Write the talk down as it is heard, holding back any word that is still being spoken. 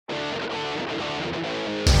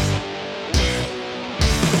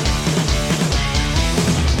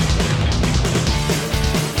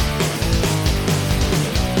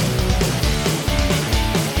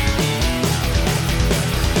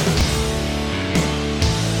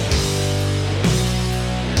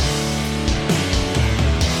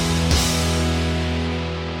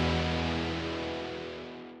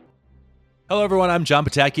Hello, everyone. I'm John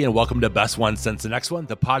Pataki, and welcome to Best One Since the Next One,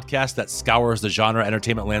 the podcast that scours the genre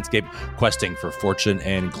entertainment landscape, questing for fortune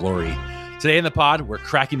and glory. Today in the pod, we're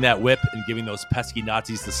cracking that whip and giving those pesky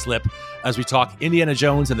Nazis the slip as we talk Indiana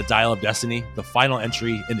Jones and the Dial of Destiny, the final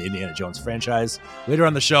entry in the Indiana Jones franchise. Later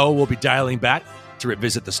on the show, we'll be dialing back to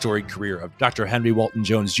revisit the storied career of Dr. Henry Walton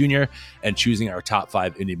Jones Jr. and choosing our top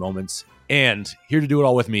 5 indie moments. And here to do it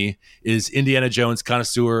all with me is Indiana Jones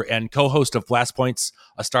connoisseur and co-host of Blast Points,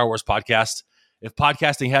 a Star Wars podcast. If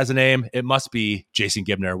podcasting has a name, it must be Jason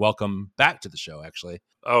Gibner. Welcome back to the show, actually.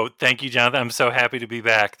 Oh, thank you, Jonathan. I'm so happy to be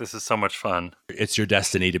back. This is so much fun. It's your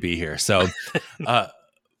destiny to be here. So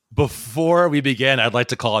before we begin, I'd like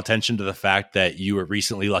to call attention to the fact that you were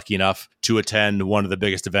recently lucky enough to attend one of the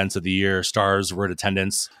biggest events of the year. Stars were in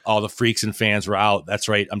attendance. All the freaks and fans were out. That's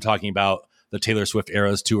right. I'm talking about the Taylor Swift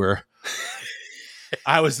Eras Tour.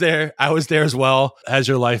 I was there as well. Has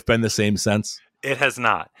your life been the same since? It has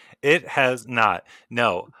not.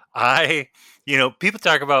 No, people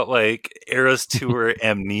talk about like Eras Tour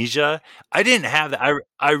amnesia. I didn't have that.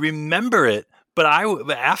 I remember it, but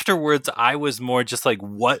afterwards I was more just like,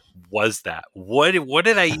 what was that? What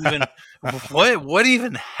did I even, what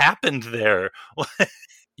even happened there?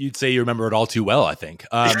 You'd say you remember it all too well, I think.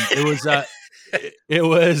 It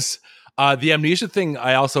was the amnesia thing.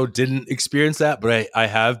 I also didn't experience that, but I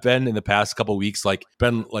have been in the past couple of weeks,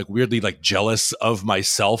 been weirdly jealous of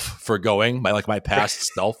myself for going, my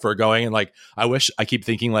past self for going. And I keep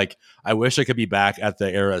thinking I wish I could be back at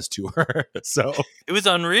the Eras Tour. So it was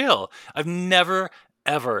unreal. I've never,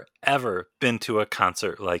 ever been to a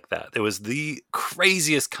concert like that. It was the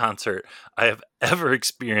craziest concert I have ever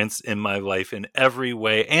experienced in my life in every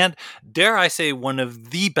way. And dare I say, one of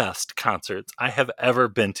the best concerts I have ever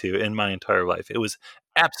been to in my entire life. It was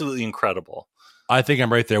absolutely incredible. I think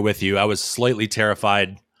I'm right there with you. I was slightly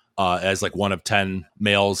terrified as one of 10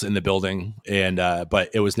 males in the building, and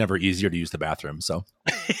but it was never easier to use the bathroom. So,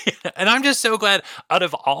 and I'm just so glad out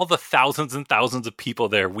of all the thousands and thousands of people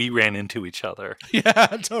there, we ran into each other. Yeah,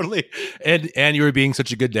 totally. And you were being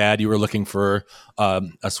such a good dad. You were looking for a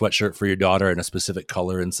sweatshirt for your daughter in a specific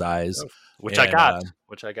color and size, I got.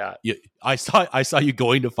 I saw you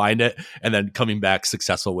going to find it and then coming back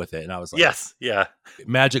successful with it, and I was like, yes, yeah,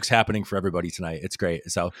 magic's happening for everybody tonight. It's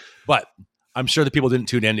great. So, but I'm sure the people didn't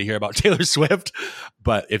tune in to hear about Taylor Swift,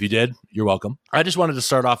 but if you did, you're welcome. I just wanted to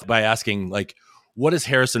start off by asking, what does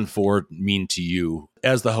Harrison Ford mean to you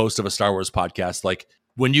as the host of a Star Wars podcast?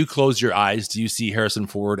 When you close your eyes, do you see Harrison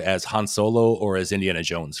Ford as Han Solo or as Indiana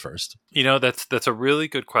Jones first? That's a really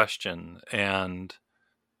good question, and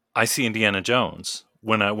I see Indiana Jones.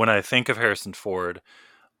 When I think of Harrison Ford,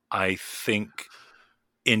 I think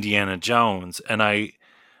Indiana Jones, and I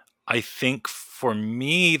think for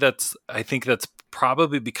me, that's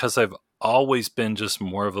probably because I've always been just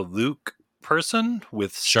more of a Luke person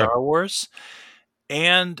with Star Wars.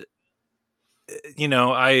 And,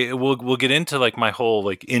 we'll get into my whole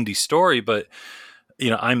indie story, but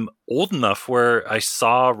I'm old enough where I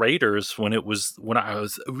saw Raiders when I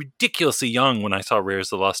was ridiculously young when I saw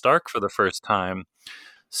Raiders of the Lost Ark for the first time.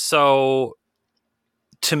 So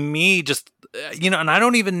to me, just, and I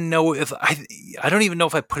don't even know if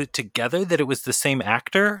I put it together that it was the same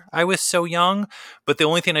actor. I was so young, but the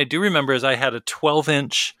only thing I do remember is I had a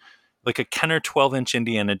 12-inch, a Kenner 12-inch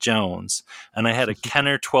Indiana Jones, and I had a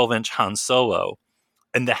Kenner 12-inch Han Solo,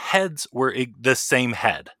 and the heads were the same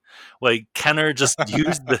head. Kenner just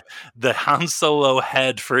used the Han Solo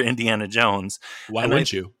head for Indiana Jones. Why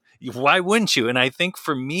wouldn't you? Why wouldn't you? And I think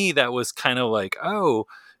for me, that was kind of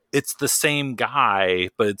it's the same guy,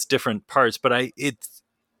 but it's different parts. But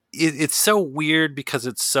it's so weird because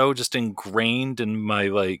it's so just ingrained in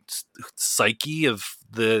my psyche of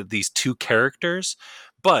these two characters.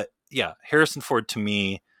 But yeah, Harrison Ford to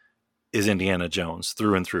me is Indiana Jones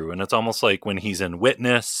through and through. And it's almost like when he's in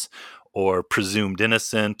Witness or Presumed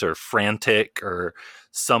Innocent or Frantic or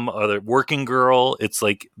some other Working Girl, it's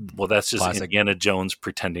that's just classic. Indiana Jones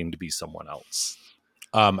pretending to be someone else.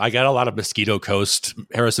 I got a lot of Mosquito Coast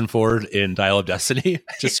Harrison Ford in Dial of Destiny.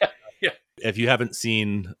 Just yeah. If you haven't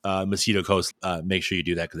seen Mosquito Coast, make sure you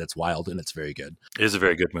do that because it's wild and it's very good. It is a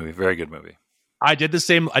very good movie. Very good movie. I did the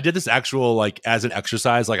same. I did this actual as an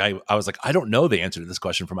exercise. I was I don't know the answer to this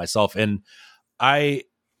question for myself, and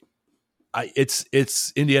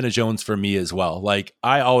it's Indiana Jones for me as well.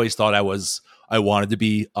 I always thought I wanted to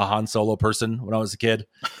be a Han Solo person when I was a kid.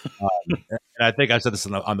 And I think I've said this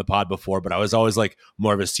on the pod before, but I was always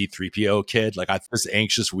more of a C-3PO kid. I this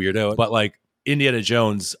anxious weirdo, but Indiana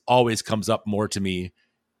Jones always comes up more to me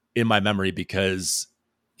in my memory because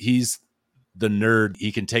he's the nerd.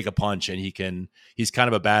 He can take a punch, and he's kind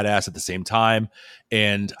of a badass at the same time.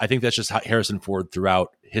 And I think that's just how Harrison Ford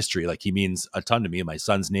throughout history. Like, he means a ton to me. My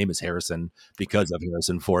son's name is Harrison because of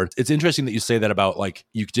Harrison Ford. It's interesting that you say that about, like,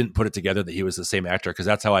 you didn't put it together that he was the same actor, because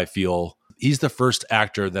that's how I feel. He's the first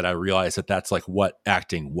actor that I realized that that's like what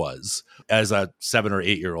acting was. As a 7 or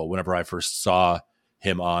 8 year old, whenever I first saw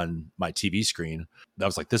him on my TV screen, I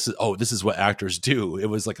was like, this is what actors do. It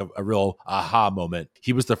was like a real aha moment.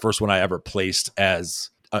 He was the first one I ever placed as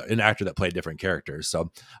an actor that played different characters.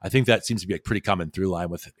 So I think that seems to be a pretty common through line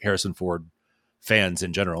with Harrison Ford fans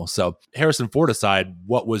in general. So Harrison Ford aside,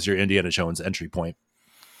 what was your Indiana Jones entry point?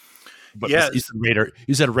 But Yeah,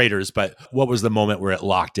 you said Raiders, but what was the moment where it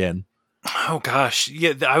locked in? oh gosh,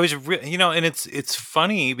 yeah, I was, and it's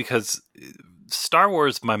funny because Star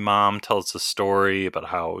Wars, my mom tells a story about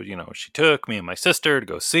how, she took me and my sister to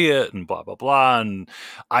go see it and blah, blah, blah. And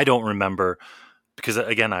I don't remember because,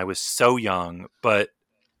 again, I was so young, but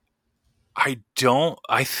I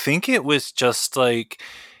think it was just like,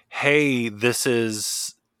 hey, this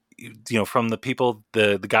is, from the people,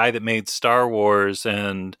 the guy that made Star Wars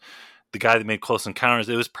and the guy that made Close Encounters.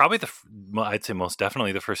 It was probably I'd say most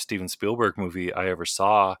definitely the first Steven Spielberg movie I ever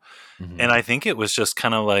saw. Mm-hmm. And I think it was just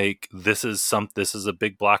kind of like, this is a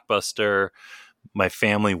big blockbuster. My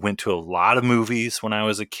family went to a lot of movies when I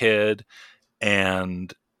was a kid.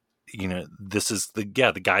 And, this is the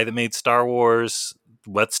guy that made Star Wars.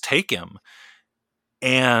 Let's take him.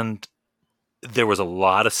 And there was a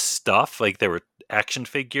lot of stuff. Like, there were action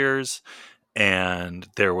figures, and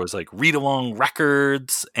there was like read along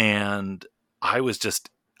records, and I was just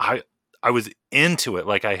I was into it.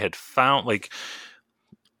 Like, I had found, like,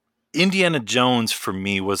 Indiana Jones for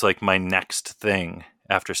me was like my next thing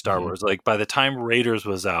after Star Wars. Like, by the time Raiders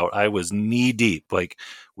was out, I was knee deep. Like,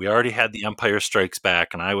 we already had The Empire Strikes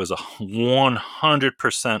Back, and I was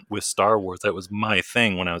 100% with Star Wars. That was my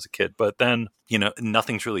thing when I was a kid. But then,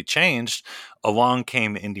 nothing's really changed. Along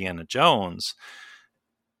came Indiana Jones.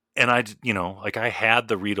 And I had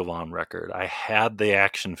the read-along record. I had the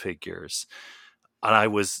action figures. And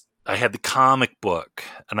I had the comic book.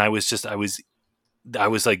 And I was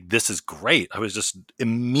like, this is great. I was just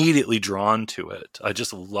immediately drawn to it. I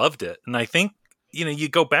just loved it. And I think, you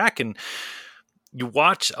go back and you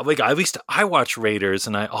watch, like, at least I watch Raiders,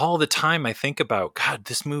 and all the time I think about, God,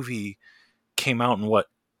 this movie came out in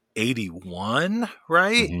 81,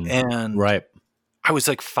 right? Mm-hmm. And right. I was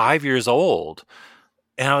like 5 years old.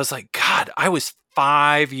 And I was like, God, I was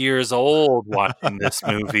 5 years old watching this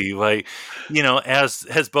movie. Like,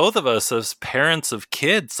 as both of us, as parents of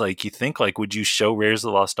kids, like, you think, like, would you show Raiders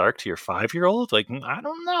of the Lost Ark to your 5-year-old? Like, I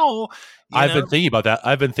don't know. I've been thinking about that.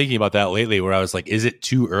 I've been thinking about that lately, where I was like, is it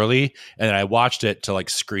too early? And I watched it to, like,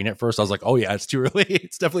 screen it first. I was like, oh yeah, it's too early.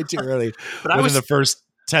 It's definitely too early. But within the first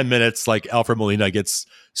 10 minutes, like, Alfred Molina gets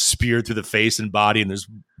speared through the face and body, and there's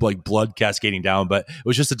like blood cascading down, but it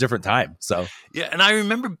was just a different time. So yeah. And I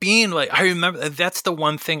remember being like, that's the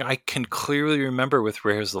one thing I can clearly remember with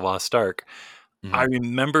Raiders of the Lost Ark. Mm-hmm. I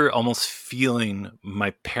remember almost feeling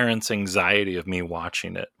my parents' anxiety of me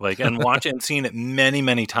watching it, like, and seeing it many,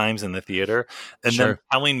 many times in the theater, and then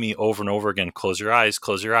telling me over and over again, close your eyes,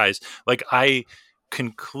 close your eyes. Like, I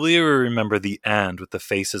can clearly remember the end with the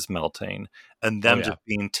faces melting and them just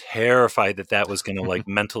being terrified that was going to, like,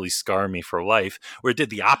 mentally scar me for life, where it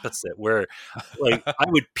did the opposite, where, like, I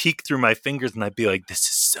would peek through my fingers and I'd be like, this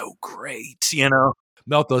is so great,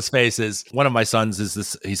 Melt those faces. One of my sons is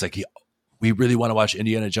this, he's like, we really want to watch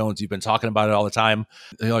Indiana Jones. You've been talking about it all the time.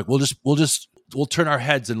 And you're like, we'll turn our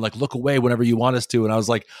heads and, like, look away whenever you want us to. And I was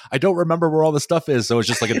like, I don't remember where all the stuff is. So it's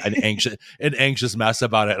just like an anxious mess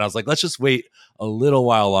about it. And I was like, let's just wait a little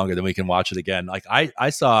while longer, then we can watch it again. Like,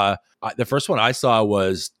 I saw the first one I saw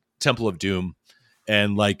was Temple of Doom.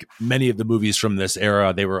 And, like, many of the movies from this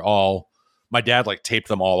era, they were all, my dad, like, taped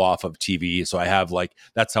them all off of TV. So I have, like,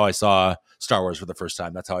 that's how I saw Star Wars for the first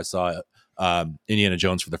time. That's how I saw Indiana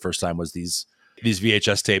Jones for the first time, was these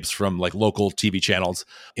VHS tapes from, like, local TV channels.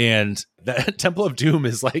 And that Temple of Doom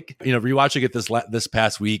is, like, rewatching it this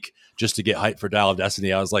past week just to get hyped for Dial of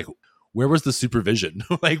Destiny. I was like, where was the supervision?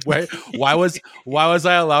 Like, why was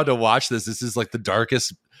I allowed to watch this? This is, like, the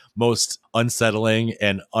darkest, most unsettling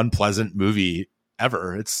and unpleasant movie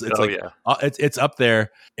ever. It's it's up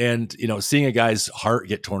there. And, seeing a guy's heart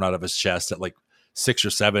get torn out of his chest at, like, 6 or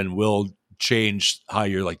 7 will change how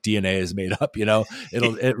your, like, DNA is made up.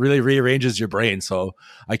 It really rearranges your brain. So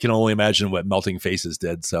I can only imagine what melting faces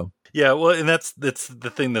did. So Yeah, well, and that's the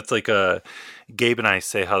thing that's like Gabe and I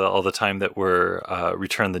say how all the time that we're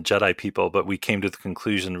Return the Jedi people, but we came to the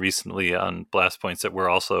conclusion recently on Blast Points that we're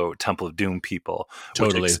also Temple of Doom people,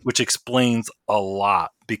 Totally. which explains a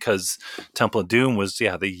lot because Temple of Doom was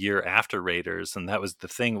the year after Raiders, and that was the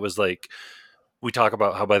thing. It was like we talk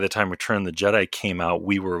about how by the time Return the Jedi came out,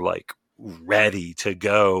 we were like ready to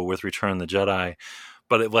go with Return the Jedi,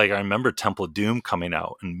 but I remember Temple of Doom coming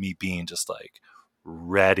out and me being just like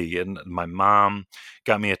ready. And my mom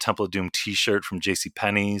got me a Temple of Doom t-shirt from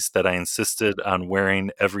JCPenney's that I insisted on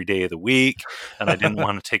wearing every day of the week. And I didn't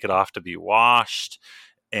want to take it off to be washed.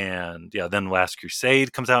 And then Last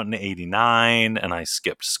Crusade comes out in '89 and I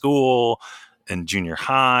skipped school. In junior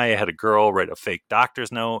high, I had a girl write a fake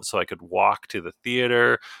doctor's note so I could walk to the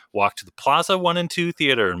theater, walk to the Plaza 1 and 2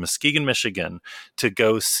 theater in Muskegon, Michigan to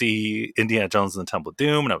go see Indiana Jones and the Temple of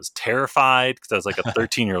Doom. And I was terrified because I was like a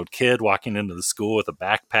 13-year-old kid walking into the school with a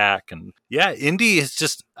backpack. And Indy is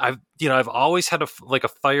just, I've always had a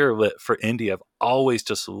fire lit for Indy. I've always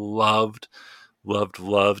just loved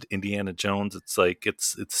Indiana Jones. It's like,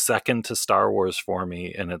 it's second to Star Wars for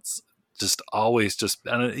me. And it's just always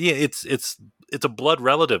it's a blood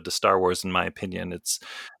relative to Star Wars, in my opinion. It's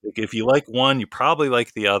like, if you like one, you probably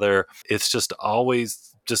like the other. It's just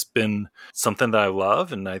always just been something that I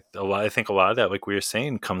love. And I think a lot of that, like we were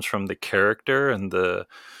saying, comes from the character and the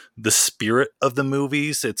spirit of the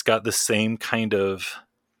movies. It's got the same kind of,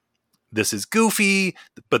 this is goofy,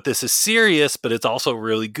 but this is serious, but it's also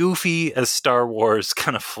really goofy as Star Wars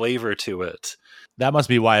kind of flavor to it. That must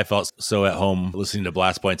be why I felt so at home listening to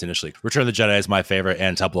Blast Points initially. Return of the Jedi is my favorite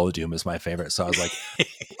and Temple of Doom is my favorite. So I was like,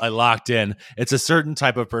 I locked in. It's a certain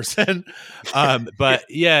type of person. But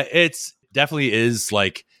yeah, it's definitely is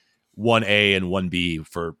like 1A and 1B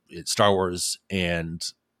for Star Wars and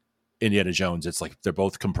Indiana Jones. It's like they're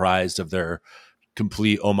both comprised of their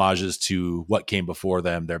complete homages to what came before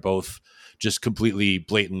them. They're both just completely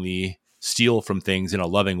blatantly steal from things in a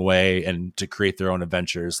loving way and to create their own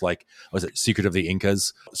adventures. Like, was it Secret of the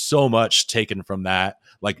Incas? So much taken from that,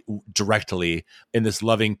 like directly in this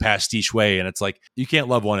loving pastiche way. And it's like, you can't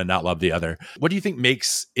love one and not love the other. What do you think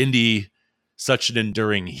makes Indy such an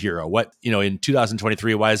enduring hero? What, in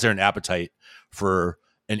 2023, why is there an appetite for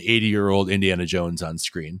an 80-year-old Indiana Jones on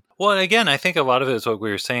screen? Well, and again, I think a lot of it is what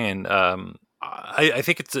we were saying. I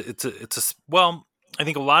think I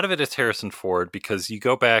think a lot of it is Harrison Ford, because you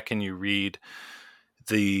go back and you read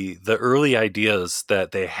the early ideas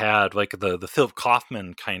that they had, like the Philip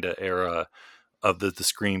Kaufman kind of era of the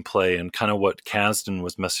screenplay, and kind of what Kasdan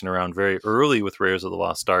was messing around very early with Raiders of the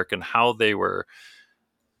Lost Ark, and how they were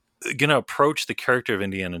going to approach the character of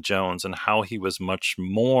Indiana Jones, and how he was much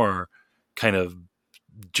more kind of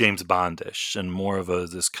James Bondish and more of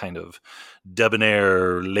this kind of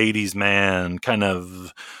debonair ladies' man, kind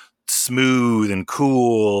of smooth and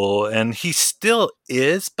cool, and he still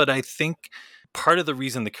is. But I think part of the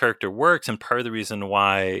reason the character works, and part of the reason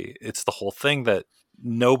why it's the whole thing, that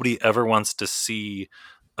nobody ever wants to see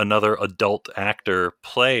another adult actor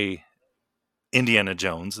play Indiana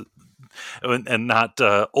Jones, and not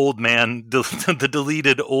old man, the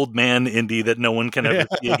deleted old man Indy that no one can ever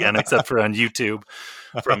see again except for on YouTube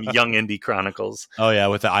from Young Indy Chronicles. Oh yeah,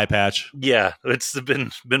 with the eye patch. Yeah, it's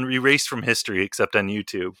been erased from history except on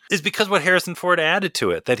YouTube. Is because what Harrison Ford added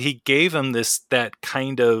to it, that he gave him that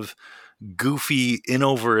kind of goofy in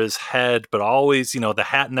over his head, but always, the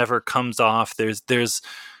hat never comes off. There's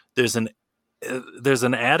an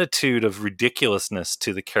attitude of ridiculousness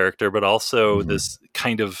to the character, but also this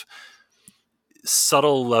kind of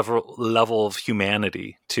subtle level of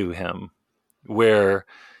humanity to him, where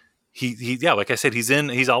he like I said,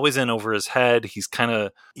 he's always in over his head. He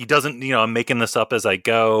doesn't, I'm making this up as I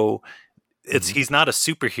go. He's not a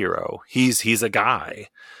superhero. He's a guy,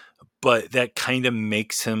 but that kind of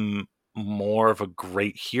makes him more of a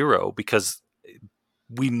great hero, because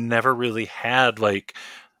we never really had like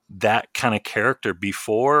that kind of character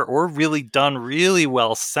before, or really done really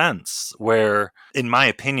well since, where, in my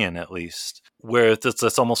opinion at least, where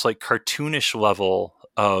it's almost like cartoonish level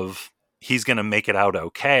of, he's going to make it out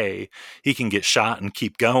okay, he can get shot and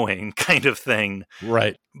keep going kind of thing.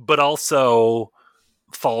 Right. But also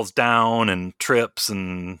falls down and trips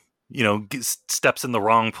and, steps in the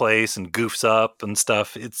wrong place and goofs up and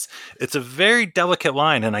stuff. It's a very delicate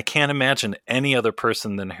line, and I can't imagine any other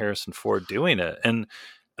person than Harrison Ford doing it. And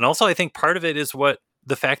also, I think part of it is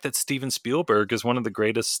the fact that Steven Spielberg is one of the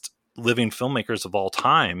greatest living filmmakers of all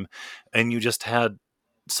time. And you just had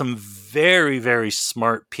some very, very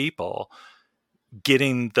smart people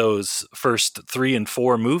getting those first 3 and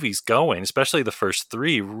 4 movies going, especially the first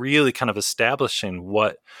 3, really kind of establishing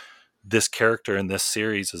what this character in this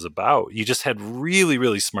series is about. You just had really,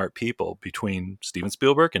 really smart people between Steven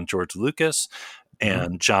Spielberg and George Lucas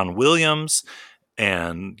and John Williams.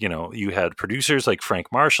 And, you had producers like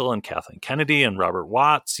Frank Marshall and Kathleen Kennedy and Robert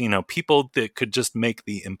Watts, people that could just make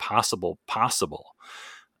the impossible possible.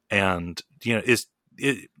 And,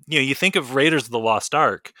 you think of Raiders of the Lost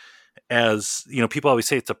Ark as, people always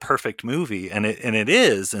say it's a perfect movie, and it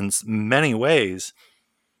is in many ways,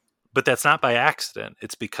 but that's not by accident.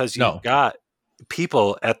 It's because you've got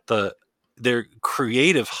people at their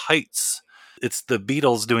creative heights. It's the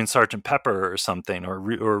Beatles doing Sgt. Pepper or something, or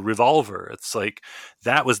Revolver. It's like,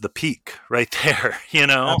 that was the peak right there,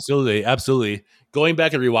 Absolutely. Going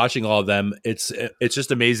back and rewatching all of them, it's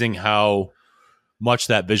just amazing how much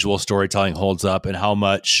that visual storytelling holds up, and how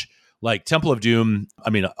much, like, Temple of Doom.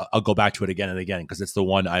 I mean, I'll go back to it again and again because it's the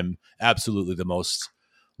one I'm absolutely the most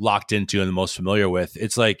locked into and the most familiar with.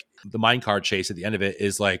 It's like the minecart chase at the end of it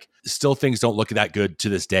is like, still things don't look that good to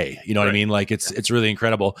this day. You know what I mean? Like, it's really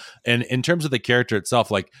incredible. And in terms of the character itself,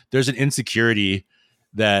 like, there's an insecurity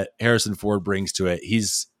that Harrison Ford brings to it.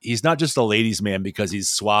 He's not just a ladies' man because he's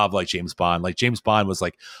suave like James Bond. Like, James Bond was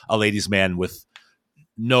like a ladies' man with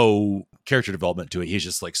no character development to it. He's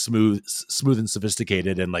just like smooth and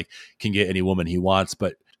sophisticated, and like can get any woman he wants.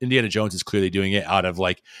 But Indiana Jones is clearly doing it out of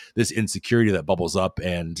like this insecurity that bubbles up.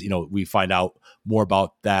 And, we find out more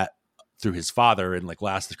about that through his father and like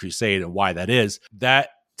Last of the Crusade, and why that is. That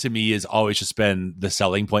to me has always just been the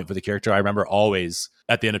selling point for the character. I remember always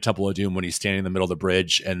at the end of Temple of Doom when he's standing in the middle of the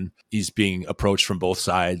bridge and he's being approached from both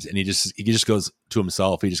sides, and he just goes to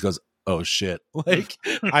himself. He just goes, oh shit, like,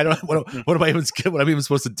 I don't what am I even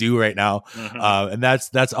supposed to do right now? And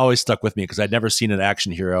that's always stuck with me because I'd never seen an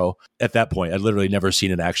action hero at that point. I'd literally never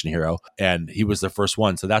seen an action hero, and he was the first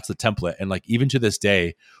one. So that's the template. And like, even to this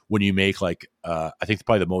day, when you make like I think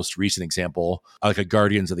probably the most recent example, like a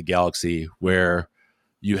Guardians of the Galaxy, where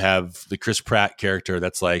you have the Chris Pratt character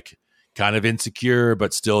that's like kind of insecure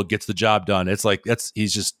but still gets the job done. It's like,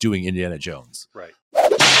 he's just doing Indiana Jones. Right.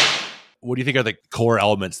 What do you think are the core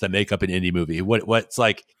elements that make up an indie movie? What's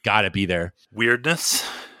like gotta be there? Weirdness.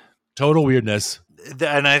 Total weirdness.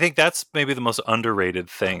 And I think that's maybe the most underrated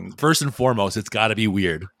thing. First and foremost, it's gotta be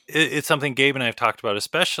weird. It's something Gabe and I have talked about,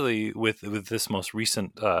 especially with this most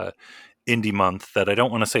recent indie month that I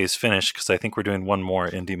don't want to say is finished, because I think we're doing one more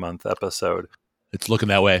indie month episode. It's looking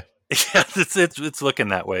that way. Yeah, it's looking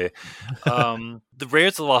that way. The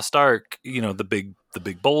Raiders of the Lost Ark, the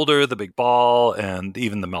big boulder, the big ball, and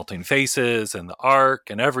even the melting faces and the ark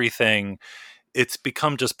and everything, it's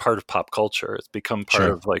become just part of pop culture. It's become part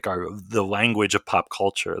of like the language of pop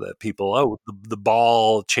culture, that people, the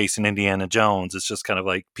ball chasing Indiana Jones. It's just kind of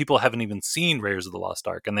like, people haven't even seen Raiders of the Lost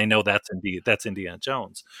Ark, and they know that's Indiana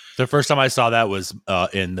Jones. The first time I saw that was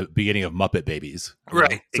in the beginning of Muppet Babies.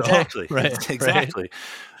 Right. So, exactly. Right. Exactly. Right.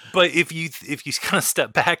 But if you kind of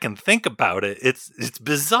step back and think about it, it's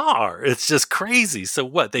bizarre. It's just crazy. So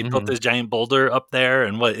what, they built this giant boulder up there,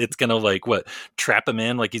 and it's gonna like trap him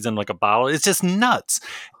in like he's in like a bottle. It's just nuts.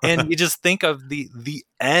 And you just think of the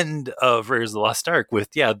end of Raiders of the Lost Ark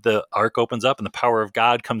with the ark opens up and the power of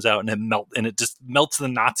God comes out, and it just melts the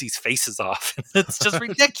Nazis' faces off. It's just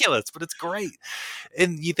ridiculous, but it's great.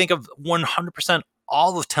 And you think of 100%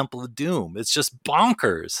 all of Temple of Doom. It's just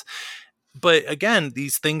bonkers. But again,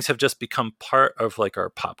 these things have just become part of like our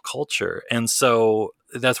pop culture. And so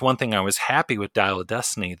that's one thing I was happy with Dial of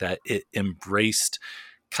Destiny, that it embraced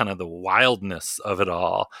kind of the wildness of it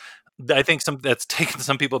all. I think that's taken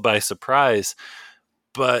some people by surprise.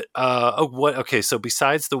 But so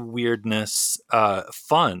besides the weirdness,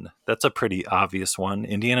 fun, that's a pretty obvious one.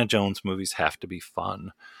 Indiana Jones movies have to be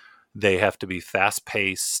fun. They have to be fast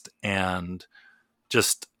paced and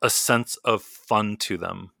just a sense of fun to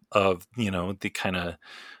them. Of the kind of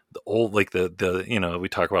the old, like the we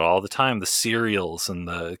talk about all the time, the serials and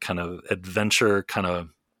the kind of adventure kind of,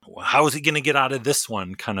 how is he going to get out of this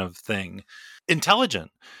one kind of thing.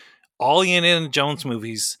 Intelligent. All Indiana Jones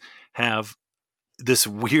movies have this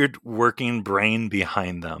weird working brain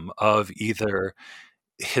behind them of either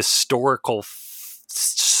historical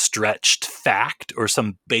stretched fact or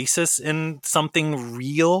some basis in something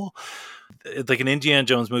real. Like an Indiana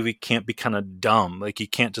Jones movie can't be kind of dumb. Like, you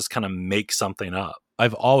can't just kind of make something up.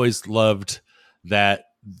 I've always loved that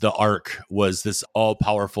the Ark was this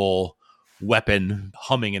all-powerful weapon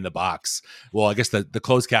humming in the box. Well, I guess the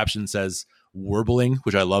closed caption says warbling,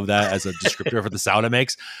 which I love that as a descriptor for the sound it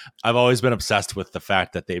makes. I've always been obsessed with the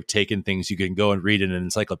fact that they've taken things you can go and read in an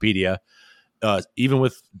encyclopedia, even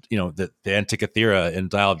with the Antikythera in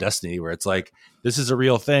Dial of Destiny, where it's like, this is a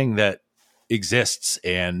real thing that exists,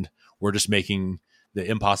 and we're just making the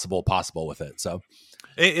impossible possible with it. So.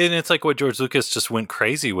 And it's like what George Lucas just went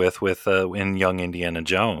crazy with in Young Indiana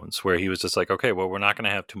Jones, where he was just like, okay, well, we're not going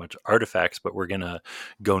to have too much artifacts, but we're going to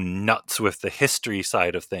go nuts with the history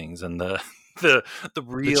side of things and the real,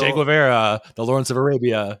 the Che Guevara, the Lawrence of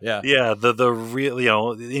Arabia, the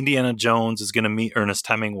real, Indiana Jones is going to meet Ernest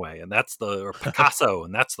Hemingway, and or Picasso,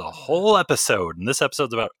 and that's the whole episode. And this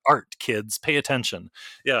episode's about art, kids, pay attention.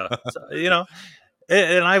 Yeah, so,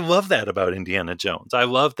 and I love that about Indiana Jones. I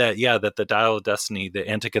love that, that the Dial of Destiny, the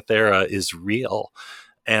Antikythera, is real.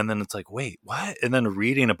 And then it's like, wait, what? And then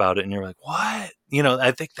reading about it, and you're like, what?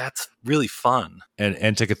 I think that's really fun. And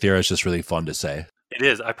Antikythera is just really fun to say. It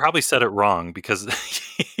is. I probably said it wrong because...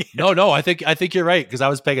 No, I think you're right, because I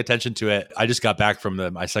was paying attention to it. I just got back from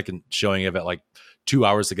my second showing of it like 2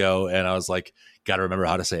 hours ago, and I was like, got to remember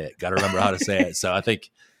how to say it. So I think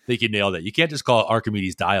you nailed it. You can't just call it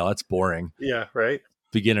Archimedes' dial. That's boring. Yeah, right.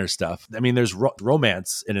 Beginner stuff. I mean, there's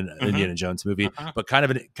romance in an Indiana Jones movie, but kind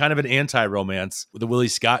of an anti-romance. The Willie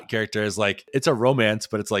Scott character is like, it's a romance,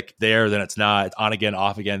 but it's like there, then it's not. It's on again,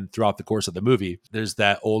 off again throughout the course of the movie. There's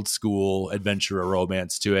that old school adventurer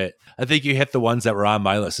romance to it. I think you hit the ones that were on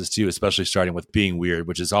my list too, especially starting with Being Weird,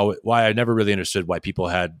 which is why I never really understood why people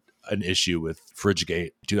had an issue with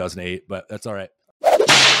Fridgegate 2008, but that's all right.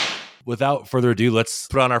 Without further ado, let's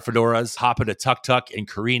put on our fedoras, hop into Tuk Tuk, and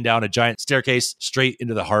careen down a giant staircase straight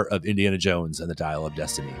into the heart of Indiana Jones and the Dial of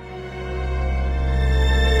Destiny.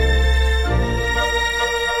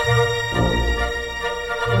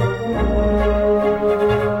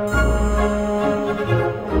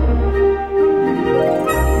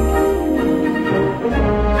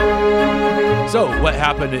 So, what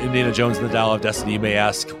happened to Indiana Jones and the Dial of Destiny, you may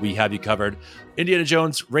ask? We have you covered. Indiana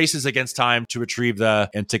Jones races against time to retrieve the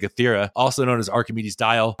Antikythera, also known as Archimedes'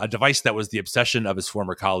 dial, a device that was the obsession of his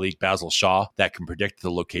former colleague Basil Shaw that can predict the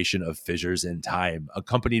location of fissures in time.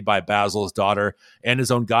 Accompanied by Basil's daughter and his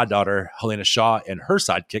own goddaughter, Helena Shaw, and her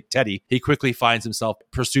sidekick, Teddy, he quickly finds himself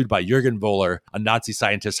pursued by Jürgen Voller, a Nazi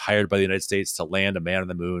scientist hired by the United States to land a man on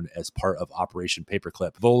the moon as part of Operation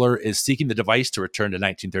Paperclip. Voller is seeking the device to return to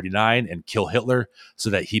 1939 and kill Hitler so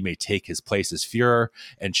that he may take his place as Führer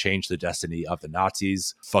and change the destiny of the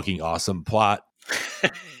Nazis. Fucking awesome plot.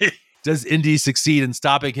 Does Indy succeed in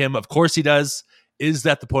stopping him? Of course he does. Is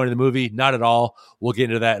that the point of the movie? Not at all. We'll get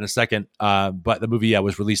into that in a second. But the movie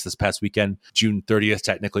was released this past weekend, June 30th,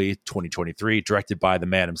 technically, 2023, directed by the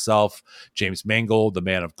man himself, James Mangold, the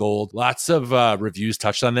man of gold. Lots of reviews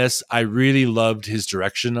touched on this. I really loved his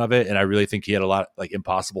direction of it, and I really think he had a lot like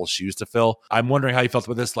impossible shoes to fill. I'm wondering how you felt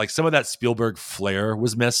about this. Like some of that Spielberg flair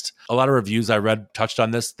was missed. A lot of reviews I read touched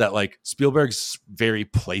on this, that like Spielberg's very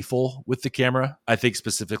playful with the camera. I think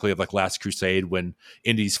specifically of like Last Crusade when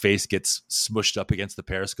Indy's face gets smushed up against the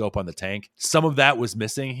periscope on the tank. Some of that was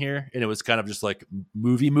missing here, and it was kind of just like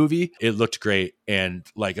movie. It looked great, and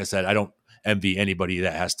like I said, I don't envy anybody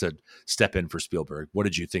that has to step in for Spielberg. What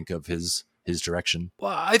did you think of his direction?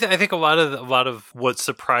 Well, I think a lot of what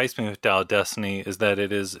surprised me with Dial of Destiny is that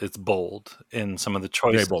it's bold in some of the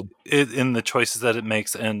choices, in the choices that it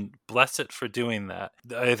makes, and bless it for doing that.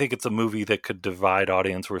 I think it's a movie that could divide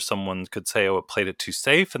audience, where someone could say, "Oh, it played it too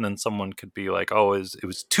safe," and then someone could be like, "Oh, it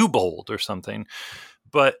was too bold" or something.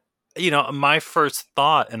 But my first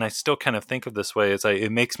thought, and I still kind of think of this way, is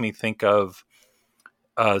it makes me think of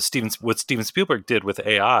what Steven Spielberg did with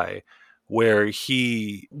AI, where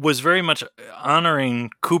he was very much honoring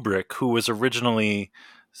Kubrick, who was originally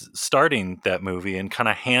starting that movie, and kind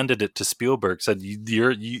of handed it to Spielberg, said,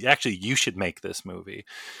 you should make this movie.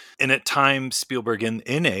 And at times Spielberg in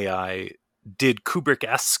AI did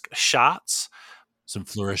Kubrick-esque shots, some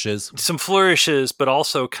flourishes, but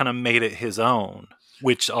also kind of made it his own,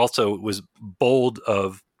 which also was bold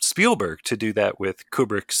of Spielberg to do that with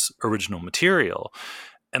Kubrick's original material.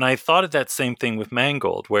 And I thought of that same thing with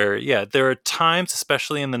Mangold, where, there are times,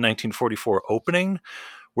 especially in the 1944 opening,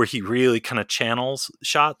 where he really kind of channels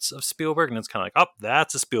shots of Spielberg, and it's kind of like, oh,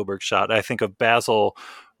 that's a Spielberg shot. I think of Basil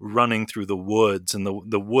running through the woods, and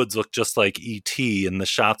the woods look just like E.T., and the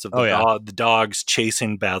shots of the dogs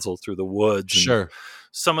chasing Basil through the woods. Sure. And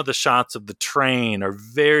some of the shots of the train are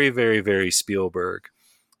very, very, very Spielberg.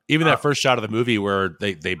 Even that first shot of the movie where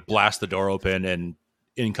they blast the door open and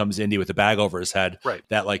in comes Indy with the bag over his head. Right.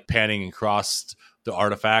 That like panning across the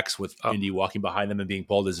artifacts with Indy walking behind them and being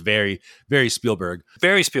pulled is very, very Spielberg.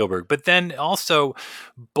 Very Spielberg. But then also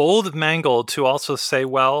bold of Mangold to also say,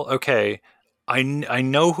 well, okay, I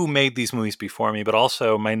know who made these movies before me, but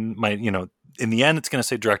also my in the end, it's going to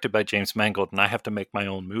say directed by James Mangold, and I have to make my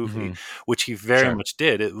own movie, which he very much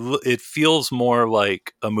did. It feels more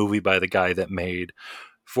like a movie by the guy that made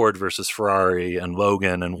Ford versus Ferrari and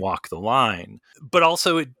Logan and Walk the Line. But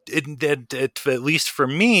also, it at least for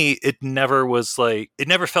me, it never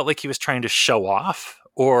felt like he was trying to show off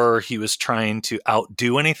or he was trying to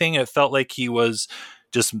outdo anything. It felt like he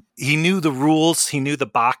knew the rules, he knew the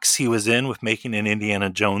box he was in with making an Indiana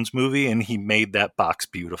Jones movie, and he made that box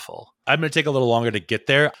beautiful. I'm going to take a little longer to get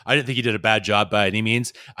there. I didn't think he did a bad job by any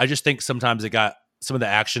means. I just think sometimes some of the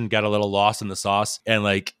action got a little lost in the sauce. And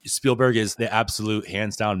like Spielberg is the absolute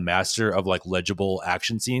hands down master of like legible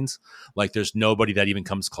action scenes. Like there's nobody that even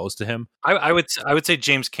comes close to him. I would say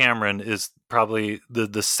James Cameron is probably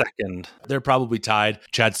the second. They're probably tied.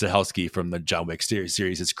 Chad Stahelski from the John Wick series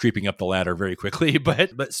is creeping up the ladder very quickly.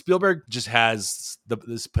 But Spielberg just has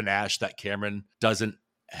this panache that Cameron doesn't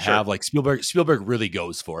have. Sure. Like Spielberg really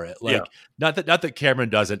goes for it. Like not that Cameron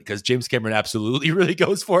doesn't, because James Cameron absolutely really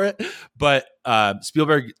goes for it, but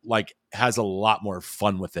Spielberg like has a lot more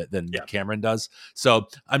fun with it than Cameron does. So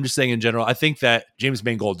I'm just saying in general, I think that James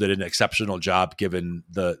Mangold did an exceptional job given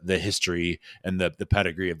the history and the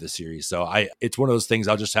pedigree of the series. So it's one of those things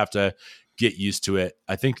I'll just have to get used to it.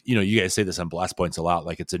 I think, you guys say this on Blast Points a lot,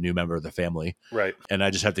 like it's a new member of the family. Right. And I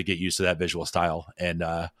just have to get used to that visual style. And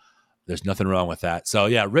there's nothing wrong with that. So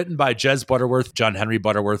yeah, written by Jez Butterworth, John Henry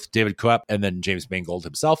Butterworth, David Koepp, and then James Mangold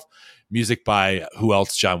himself. Music by who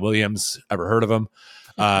else? John Williams. Ever heard of him?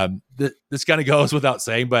 This kind of goes without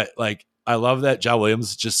saying, but like I love that John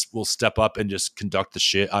Williams just will step up and just conduct the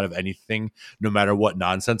shit out of anything, no matter what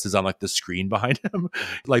nonsense is on like the screen behind him.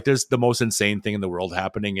 Like there's the most insane thing in the world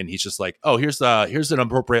happening, and he's just like, oh, here's an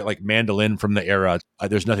appropriate like mandolin from the era.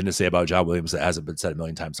 There's nothing to say about John Williams that hasn't been said a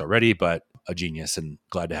million times already, but a genius, and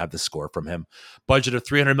glad to have this score from him. Budget of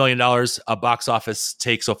 $300 million, a box office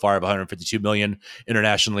take so far of $152 million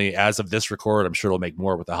internationally as of this record. I'm sure it'll make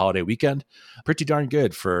more with the holiday weekend. Pretty darn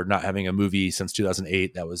good for not having a movie since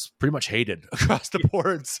 2008 that was pretty much hated across the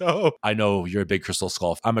board. So I know you're a big Crystal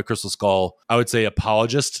Skull. I'm a Crystal Skull, I would say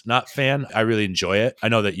apologist, not fan. I really enjoy it. I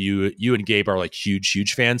know that you and Gabe are like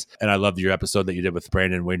huge fans, and I loved your episode that you did with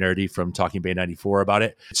Brandon Waynerdy from Talking Bay 94 about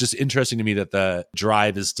it. It's just interesting to me that the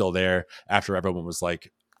drive is still there after everyone was like,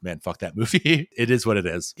 man, fuck that movie. It is what it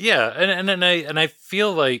is. Yeah. And I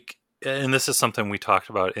feel like, and this is something we talked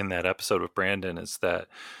about in that episode with Brandon, is that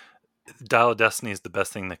Dial of Destiny is the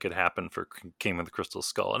best thing that could happen for King of the Crystal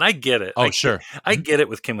Skull. And I get it. Sure. I get it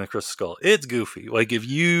with King of the Crystal Skull. It's goofy. Like if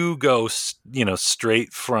you go,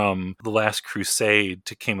 straight from The Last Crusade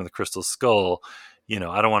to King of the Crystal Skull,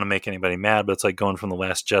 I don't want to make anybody mad, but it's like going from The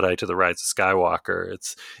Last Jedi to The Rise of Skywalker.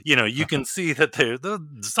 It's, you can see that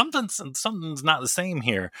something's not the same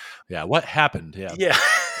here. Yeah. What happened? Yeah. Yeah.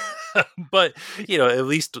 But, at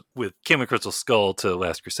least with King of Crystal Skull to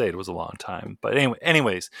Last Crusade, it was a long time. But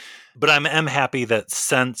anyways, but I'm happy that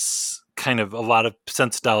since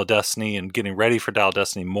Dial of Destiny and getting ready for Dial of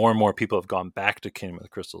Destiny, more and more people have gone back to Kingdom of the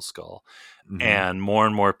Crystal Skull. Mm-hmm. And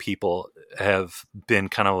more people have been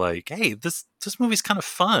kind of like, hey, this movie's kind of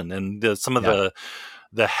fun. And some of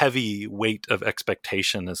the heavy weight of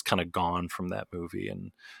expectation has kind of gone from that movie.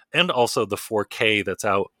 And also the 4K that's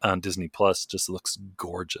out on Disney Plus just looks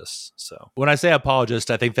gorgeous. So when I say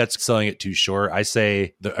apologist, I think that's selling it too short. I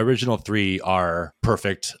say the original three are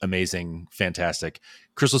perfect, amazing, fantastic.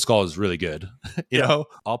 Crystal Skull is really good. you know,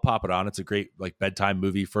 I'll pop it on. It's a great like bedtime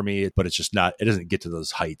movie for me, but it's just not, it doesn't get to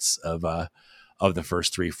those heights of the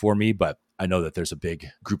first three for me, but I know that there's a big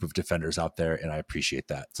group of defenders out there, and I appreciate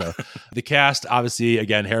that. So the cast, obviously,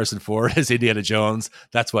 again, Harrison Ford as Indiana Jones.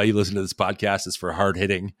 That's why you listen to this podcast, is for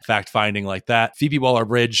hard-hitting fact-finding like that. Phoebe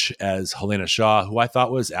Waller-Bridge as Helena Shaw, who I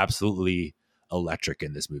thought was absolutely electric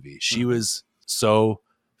in this movie. She was so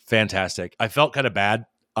fantastic. I felt kind of bad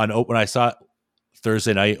when I saw it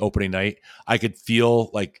Thursday night, opening night. I could feel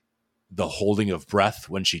like the holding of breath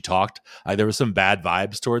when she talked. There was some bad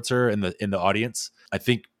vibes towards her in the audience. I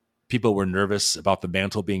think people were nervous about the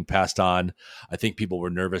mantle being passed on. I think people were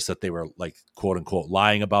nervous that they were like quote unquote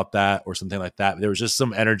lying about that or something like that. There was just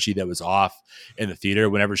some energy that was off in the theater.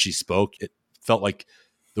 Whenever she spoke, it felt like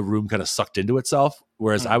the room kind of sucked into itself.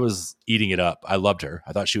 Whereas I was eating it up. I loved her.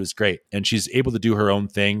 I thought she was great. And she's able to do her own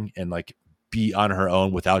thing and like be on her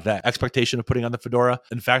own without that expectation of putting on the fedora.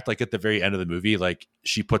 In fact, like at the very end of the movie, like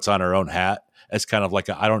she puts on her own hat as kind of like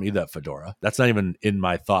I don't need that fedora. That's not even in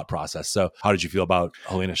my thought process. So how did you feel about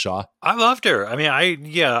Helena Shaw? I loved her. I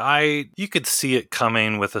mean, you could see it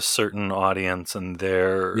coming with a certain audience and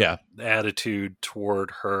their attitude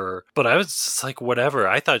toward her. But I was just like, whatever.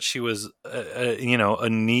 I thought she was, a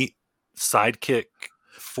neat sidekick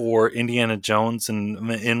for Indiana Jones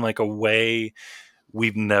and in like a way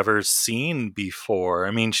we've never seen before.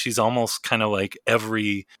 I mean, she's almost kind of like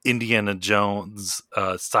every Indiana Jones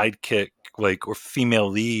sidekick like or female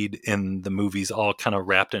lead in the movies all kind of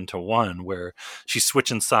wrapped into one, where she's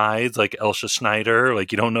switching sides like Elsa Schneider.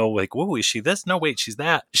 Like you don't know, like, whoa, is she this? No, wait, she's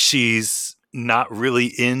that. She's not really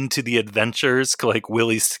into the adventures like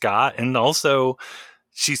Willie Scott, and also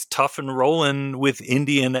she's tough and rolling with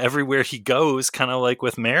Indian everywhere he goes, kind of like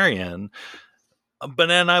with Marion. But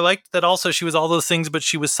then I liked that also she was all those things, but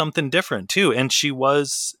she was something different too. And she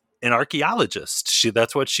was an archaeologist.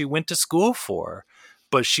 That's what she went to school for.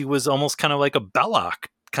 But she was almost kind of like a Belloc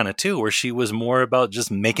kind of too, where she was more about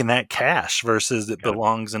just making that cash versus it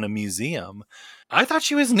belongs in a museum. I thought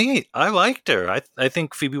she was neat. I liked her. I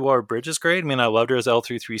think Phoebe Waller-Bridge is great. I mean, I loved her as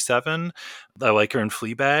L337. I like her in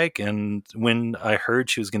Fleabag. And when I heard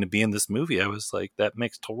she was going to be in this movie, I was like, that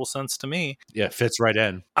makes total sense to me. Yeah, it fits right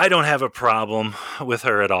in. I don't have a problem with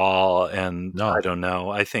her at all. And No. I don't know.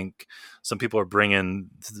 I think some people are bringing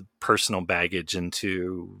personal baggage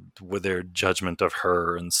into with their judgment of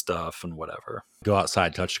her and stuff and whatever. Go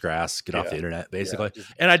outside, touch grass, get off the internet, basically. Yeah.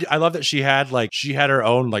 And I love that she had her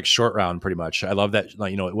own like short round, pretty much. I love that,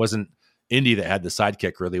 like, you know, it wasn't Indy that had the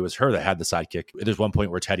sidekick, really. It was her that had the sidekick. There's one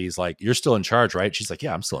point where Teddy's like, "You're still in charge, right?" She's like,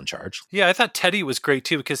 "Yeah, I'm still in charge." Yeah, I thought Teddy was great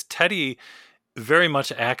too, because Teddy very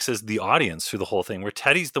much acts as the audience through the whole thing, where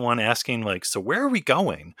Teddy's the one asking, like, so where are we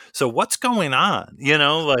going? So what's going on? You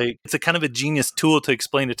know, like, it's a kind of a genius tool to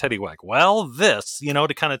explain to Teddy, like, well, this, you know,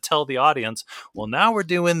 to kind of tell the audience, well, now we're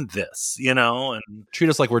doing this, you know, and treat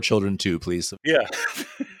us like we're children too, please. Yeah.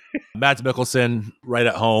 Mads Mikkelsen right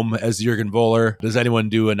at home as Jürgen Voller. Does anyone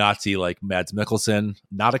do a Nazi like Mads Mikkelsen?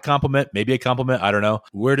 Not a compliment, maybe a compliment. I don't know.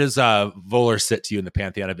 Where does Voller sit to you in the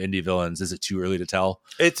pantheon of indie villains? Is it too early to tell?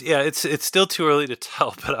 It's still too early to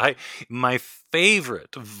tell. But my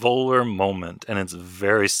favorite Voller moment, and it's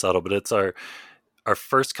very subtle, but it's our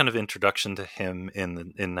first kind of introduction to him in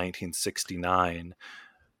 1969.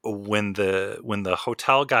 When the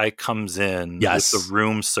hotel guy comes in with the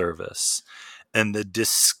room service, and the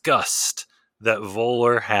disgust that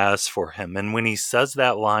Voller has for him. And when he says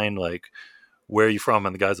that line, like, where are you from?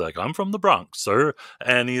 And the guy's like, I'm from the Bronx, sir.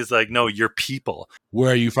 And he's like, no, your people. Where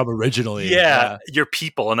are you from originally? Yeah, your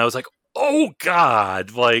people. And I was like, oh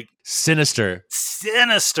God, like sinister. Just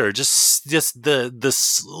the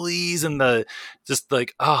sleaze and the just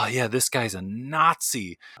like, oh yeah, this guy's a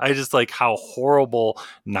Nazi. I just like how horrible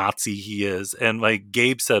Nazi he is. And like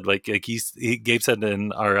Gabe said, Gabe said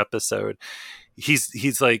in our episode, he's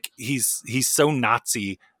so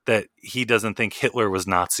Nazi that he doesn't think Hitler was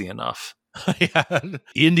Nazi enough. Yeah.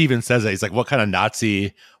 Ian even says that. He's like, what kind of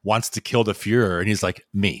Nazi wants to kill the Fuhrer? And he's like,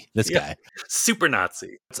 me, this guy. Super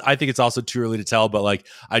Nazi. I think it's also too early to tell, but like,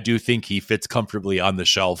 I do think he fits comfortably on the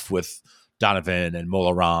shelf with Donovan and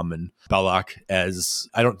Mola Ram and Belloc. As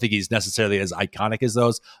I don't think he's necessarily as iconic as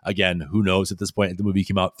those. Again, who knows at this point? The movie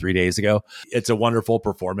came out 3 days ago. It's a wonderful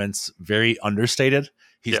performance, very understated.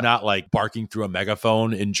 He's not like barking through a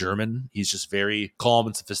megaphone in German. He's just very calm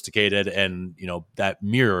and sophisticated, and you know, that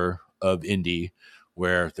mirror of Indy,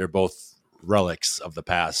 where they're both relics of the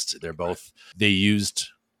past. They used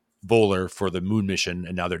Voller for the moon mission,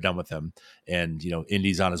 and now they're done with him. And you know,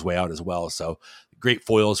 Indy's on his way out as well. So great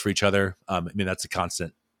foils for each other. I mean, that's a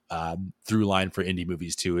constant through line for Indy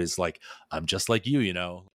movies too. Is like, I'm just like you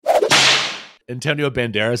know. Antonio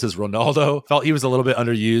Banderas as Ronaldo. Felt he was a little bit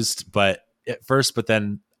underused, but at first, but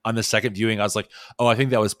then on the second viewing, I was like, oh, I think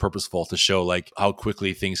that was purposeful to show like how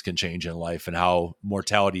quickly things can change in life and how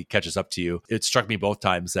mortality catches up to you. It struck me both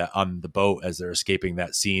times that on the boat as they're escaping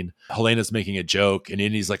that scene, Helena's making a joke and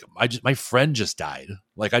Indy's like, my friend just died.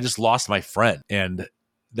 Like, I just lost my friend. And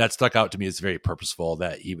that stuck out to me as very purposeful,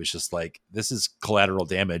 that he was just like, this is collateral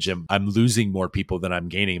damage and I'm losing more people than I'm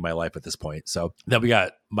gaining in my life at this point. So then we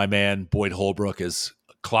got my man Boyd Holbrook as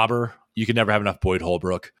Clobber. You can never have enough Boyd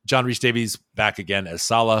Holbrook. John Rhys Davies back again as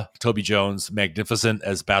Sala. Toby Jones, magnificent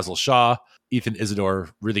as Basil Shaw. Ethan Isidore,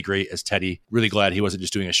 really great as Teddy. Really glad he wasn't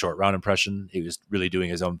just doing a short round impression. He was really doing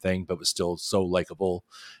his own thing, but was still so likable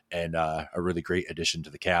and a really great addition to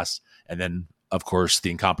the cast. And then, of course,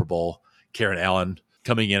 the incomparable Karen Allen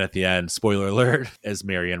coming in at the end, spoiler alert, as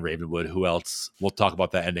Marianne Ravenwood. Who else? We'll talk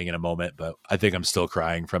about that ending in a moment, but I think I'm still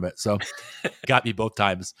crying from it. So got me both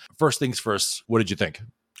times. First things first, what did you think?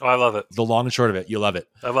 Oh, I love it. The long and short of it, you love it.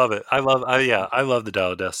 I love it. I love the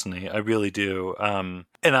Dial of Destiny. I really do. And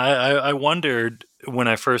I wondered when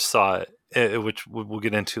I first saw it, which we'll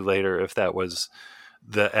get into later, if that was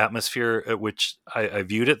the atmosphere at which I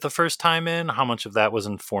viewed it the first time in, how much of that was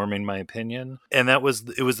informing my opinion. And it was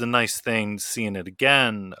the nice thing seeing it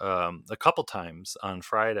again a couple times on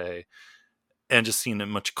Friday and just seeing a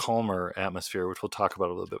much calmer atmosphere, which we'll talk about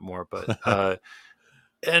a little bit more. But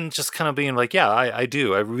and just kind of being like, yeah, I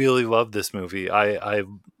do. I really love this movie. I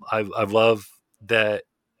love that.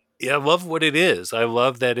 Yeah, I love what it is. I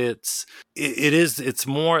love that it's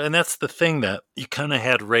more, and that's the thing that you kind of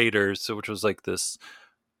had Raiders, which was like this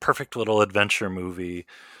perfect little adventure movie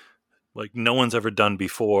like no one's ever done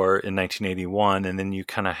before in 1981. And then you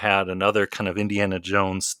kind of had another kind of Indiana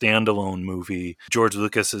Jones standalone movie. George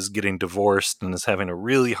Lucas is getting divorced and is having a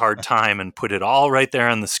really hard time and put it all right there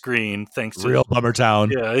on the screen. Thanks to Real bummer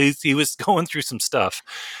town. Yeah, he was going through some stuff.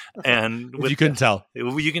 And you couldn't tell.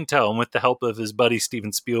 You can tell. And with the help of his buddy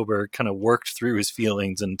Steven Spielberg, kind of worked through his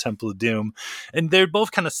feelings in Temple of Doom. And they're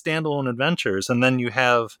both kind of standalone adventures. And then you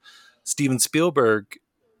have Steven Spielberg,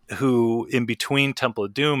 who in between Temple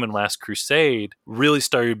of Doom and Last Crusade really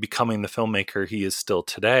started becoming the filmmaker he is still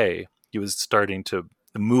today. He was starting to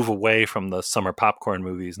move away from the summer popcorn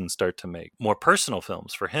movies and start to make more personal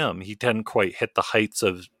films for him. He hadn't quite hit the heights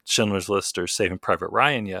of Schindler's List or Saving Private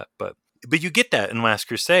Ryan yet, but you get that in Last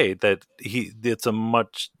Crusade, that it's a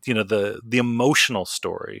much, the emotional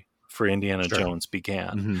story for Indiana Jones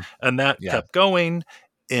began. And that kept going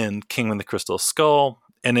in King of the Crystal Skull.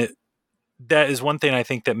 And that is one thing I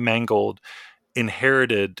think that Mangold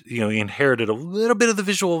inherited. He inherited a little bit of the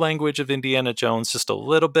visual language of Indiana Jones, just a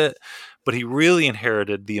little bit, but he really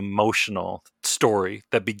inherited the emotional story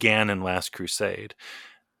that began in Last Crusade.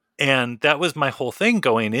 And that was my whole thing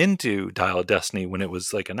going into Dial of Destiny when it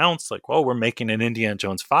was like announced, like, well, we're making an Indiana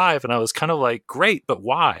Jones 5. And I was kind of like, great, but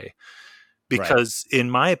why? Because in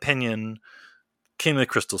my opinion, King of the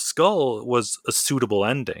Crystal Skull was a suitable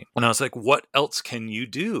ending. And I was like, what else can you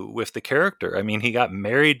do with the character? I mean, he got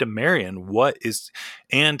married to Marion.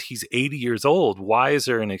 And he's 80 years old. Why is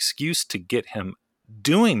there an excuse to get him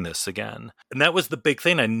doing this again? And that was the big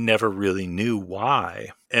thing. I never really knew why.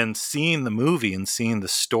 And seeing the movie and seeing the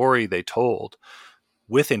story they told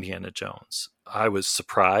with Indiana Jones, I was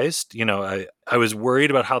surprised. I was worried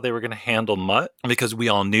about how they were going to handle Mutt, because we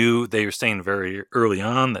all knew, they were saying very early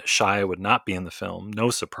on that Shia would not be in the film. No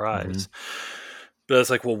surprise. But I was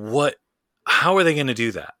like, well, how are they going to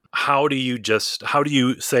do that? How do you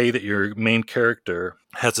say that your main character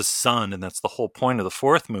has a son, and that's the whole point of the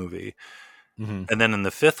fourth movie? And then in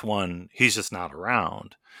the fifth one, he's just not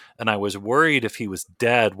around. And I was worried if he was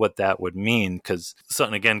dead, what that would mean. Because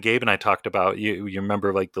something, again, Gabe and I talked about, you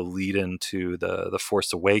remember like the lead into the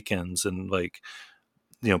Force Awakens, and like,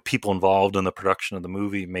 people involved in the production of the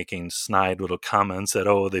movie making snide little comments that,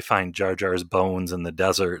 oh, they find Jar Jar's bones in the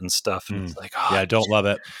desert and stuff. And it's like, oh, yeah, I don't love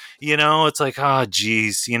it. It's like, oh,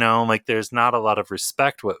 geez, like there's not a lot of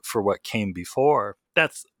respect for what came before.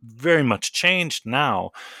 That's very much changed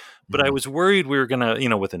now. But I was worried we were going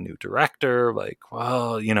to, with a new director, like,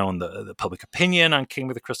 well, and the public opinion on King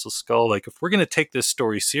of the Crystal Skull, like, if we're going to take this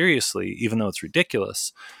story seriously, even though it's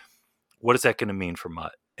ridiculous, what is that going to mean for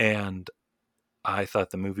Mutt? And I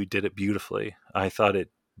thought the movie did it beautifully. I thought it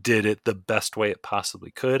did it the best way it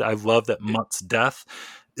possibly could. I love that Mutt's death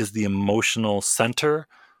is the emotional center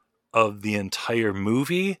of the entire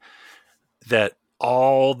movie, that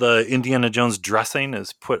all the Indiana Jones dressing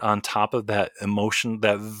is put on top of that emotion,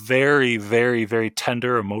 that very, very, very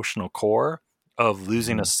tender emotional core of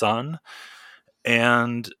losing a son.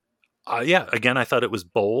 And again, I thought it was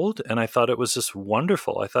bold, and I thought it was just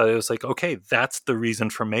wonderful. I thought it was like, okay, that's the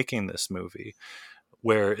reason for making this movie,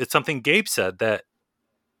 where it's something Gabe said, that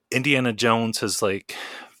Indiana Jones has like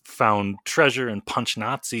found treasure and punched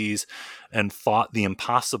Nazis and fought the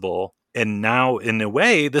impossible. And now, in a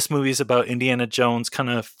way, this movie is about Indiana Jones kind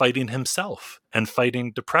of fighting himself and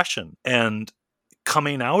fighting depression and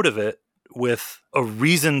coming out of it with a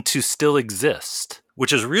reason to still exist,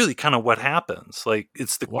 which is really kind of what happens. Like,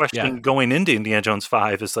 it's the question going into Indiana Jones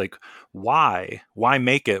 5 is like, why? Why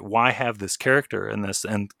make it? Why have this character in this?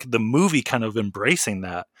 And the movie kind of embracing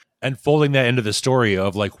that. And folding that into the story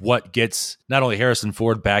of like what gets not only Harrison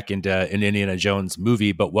Ford back into an Indiana Jones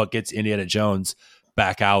movie, but what gets Indiana Jones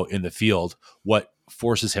back out in the field, what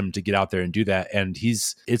forces him to get out there and do that. And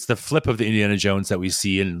it's the flip of the Indiana Jones that we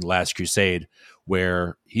see in Last Crusade,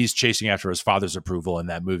 where he's chasing after his father's approval in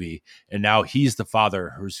that movie. And now he's the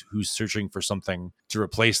father who's searching for something to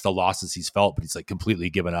replace the losses he's felt, but he's like completely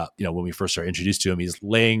given up. When we first are introduced to him, he's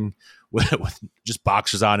laying with just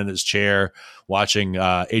boxers on in his chair, watching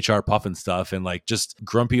HR Puffin stuff, and like just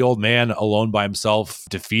grumpy old man alone by himself,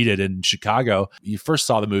 defeated in Chicago. You first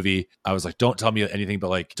saw the movie, I was like, don't tell me anything, but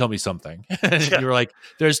like, tell me something. You were like,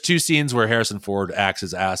 there's two scenes where Harrison Ford acts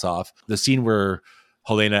his ass off. The scene where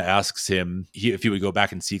Helena asks him if he would go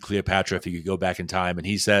back and see Cleopatra, if he could go back in time. And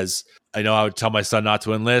he says, I know I would tell my son not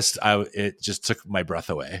to enlist. It just took my breath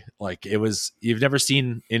away. Like, it was, you've never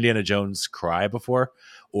seen Indiana Jones cry before,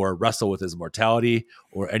 or wrestle with his mortality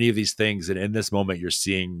or any of these things. And in this moment, you're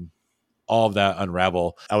seeing all of that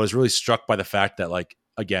unravel. I was really struck by the fact that, like,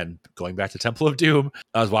 again, going back to Temple of Doom,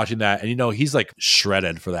 I was watching that, and he's like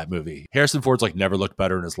shredded for that movie. Harrison Ford's like never looked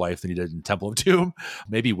better in his life than he did in Temple of Doom.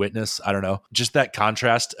 Maybe Witness, I don't know. Just that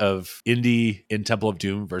contrast of Indy in Temple of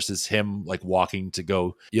Doom versus him like walking to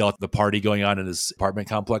go yell at the party going on in his apartment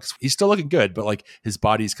complex. He's still looking good, but like his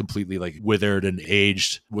body's completely like withered and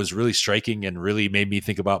aged, was really striking and really made me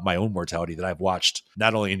think about my own mortality that I've watched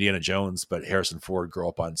not only Indiana Jones, but Harrison Ford grow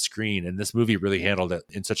up on screen. And this movie really handled it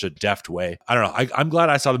in such a deft way. I don't know. I'm glad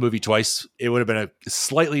I saw the movie twice. It would have been a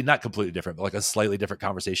slightly, not completely different, but like a slightly different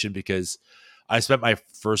conversation, because I spent my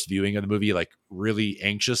first viewing of the movie like really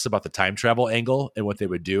anxious about the time travel angle and what they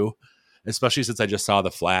would do, especially since I just saw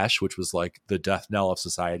The Flash, which was like the death knell of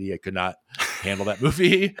society. I could not handle that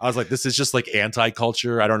movie. I was like, this is just like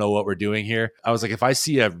anti-culture. I don't know what we're doing here. I was like, if I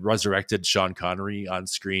see a resurrected Sean Connery on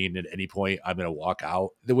screen at any point, I'm going to walk out.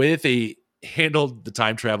 The way that they handled the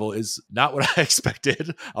time travel is not what I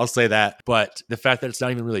expected. I'll say that. But the fact that it's not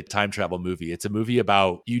even really a time travel movie, it's a movie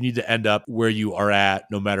about you need to end up where you are at,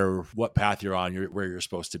 no matter what path you're on, where you're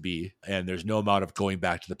supposed to be. And there's no amount of going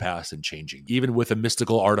back to the past and changing. Even with a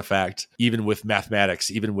mystical artifact, even with mathematics,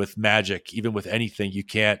 even with magic, even with anything, you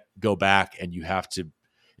can't go back, and you have to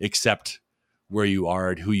accept where you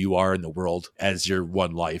are and who you are in the world as your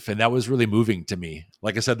one life. And that was really moving to me.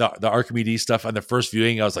 Like I said, the Archimedes stuff on the first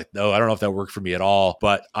viewing, I was like, no, I don't know if that worked for me at all.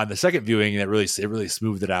 But on the second viewing, it really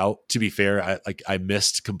smoothed it out. To be fair, I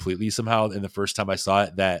missed completely somehow in the first time I saw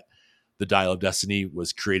it that the Dial of Destiny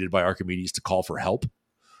was created by Archimedes to call for help.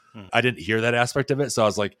 I didn't hear that aspect of it. So I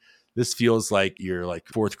was like, this feels like you're like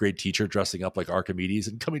fourth grade teacher dressing up like Archimedes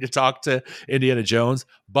and coming to talk to Indiana Jones.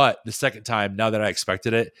 But the second time, now that I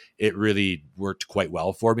expected it, it really worked quite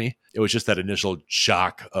well for me. It was just that initial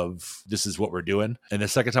shock of this is what we're doing. And the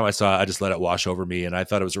second time I saw it, I just let it wash over me. And I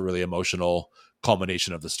thought it was a really emotional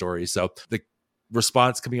culmination of the story. So the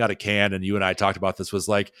response coming out of Cannes, and you and I talked about this, was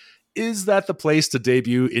like, is that the place to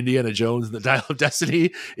debut Indiana Jones and the Dial of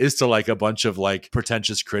Destiny? Is to like a bunch of like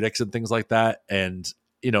pretentious critics and things like that. And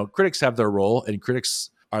critics have their role, and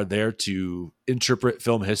critics are there to interpret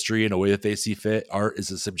film history in a way that they see fit. Art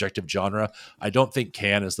is a subjective genre. I don't think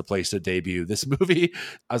Cannes is the place to debut this movie.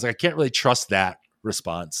 I was like, I can't really trust that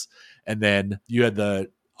response. And then you had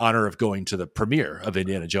the honor of going to the premiere of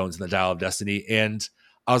Indiana Jones and the Dial of Destiny. And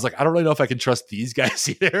I was like, I don't really know if I can trust these guys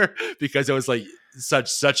either, because it was like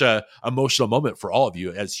such a emotional moment for all of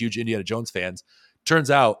you as huge Indiana Jones fans.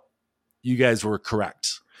 Turns out you guys were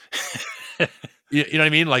correct. You know what I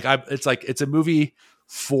mean? Like, it's a movie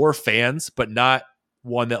for fans, but not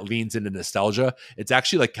one that leans into nostalgia. It's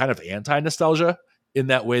actually like kind of anti-nostalgia in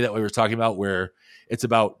that way that we were talking about, where it's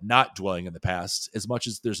about not dwelling in the past as much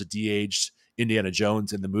as there's a de-aged Indiana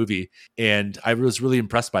Jones in the movie. And I was really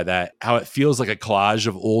impressed by that, how it feels like a collage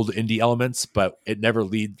of old indie elements, but it never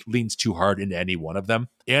leans too hard into any one of them.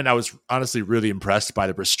 And I was honestly really impressed by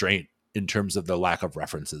the restraint in terms of the lack of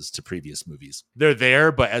references to previous movies. They're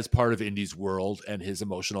there, but as part of Indy's world and his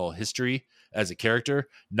emotional history as a character,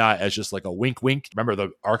 not as just like a wink, wink. Remember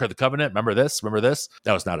the Ark of the Covenant? Remember this? Remember this?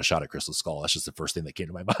 That was not a shot at Crystal Skull. That's just the first thing that came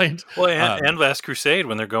to my mind. Well, and Last Crusade,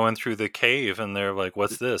 when they're going through the cave and they're like,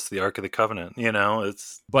 what's this? The Ark of the Covenant,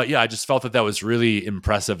 But yeah, I just felt that was really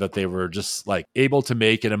impressive that they were just like able to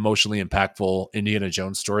make an emotionally impactful Indiana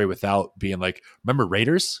Jones story without being like, remember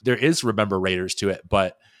Raiders? There is Remember Raiders to it,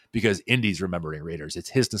 but because Indy's remembering Raiders. It's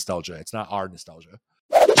his nostalgia. It's not our nostalgia.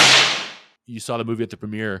 You saw the movie at the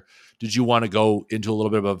premiere. Did you want to go into a little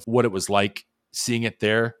bit of what it was like seeing it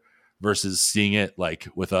there versus seeing it like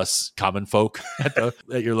with us common folk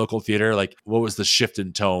at your local theater? Like, what was the shift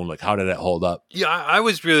in tone? Like, how did it hold up? Yeah, I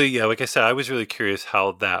was really, like I said, I was really curious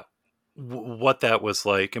how what that was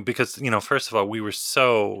like. And because, first of all, we were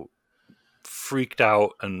so freaked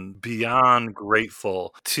out and beyond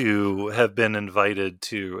grateful to have been invited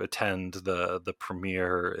to attend the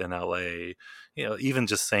premiere in LA. Even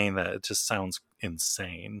just saying that, it just sounds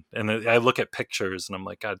insane. And I look at pictures and I'm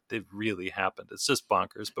like, God, it really happened. It's just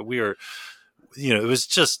bonkers. But we were, it was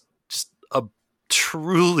just a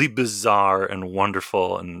truly bizarre and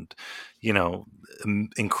wonderful and,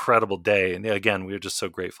 incredible day. And again, we were just so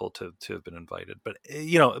grateful to have been invited. But,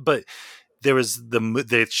 but there was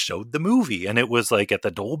they showed the movie, and it was like at the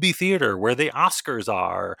Dolby Theater where the Oscars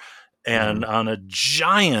are, and on a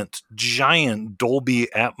giant Dolby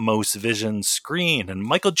Atmos Vision screen, and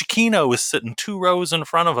Michael Giacchino was sitting 2 rows in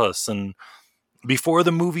front of us. And before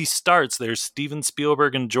the movie starts, there's Steven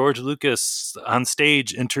Spielberg and George Lucas on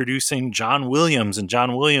stage introducing John Williams, and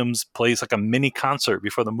John Williams plays like a mini concert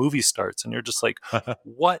before the movie starts. And you're just like,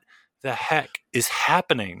 what the heck is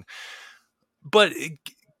happening? But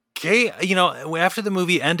Gabe, after the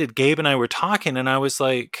movie ended, Gabe and I were talking, and I was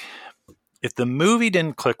like, if the movie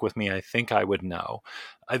didn't click with me, I think I would know.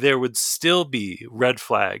 There would still be red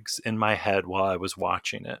flags in my head while I was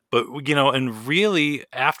watching it. But, and really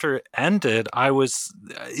after it ended,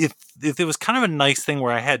 if it was kind of a nice thing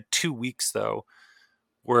where I had 2 weeks though,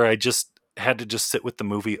 where I just had to just sit with the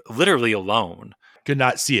movie literally alone. Could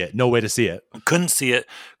not see it. No way to see it. Couldn't see it.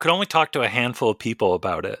 Could only talk to a handful of people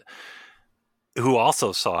about it who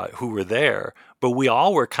also saw it, who were there. But we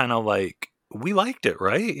all were kind of like, we liked it,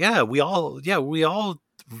 right? Yeah, we all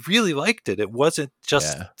really liked it. It wasn't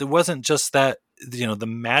just that, the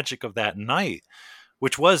magic of that night,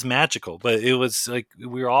 which was magical, but it was like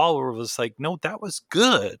we was like, no, that was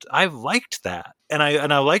good. I liked that. And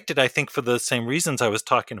I liked it, I think, for the same reasons I was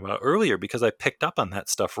talking about earlier, because I picked up on that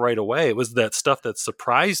stuff right away. It was that stuff that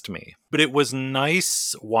surprised me. But it was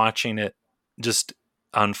nice watching it just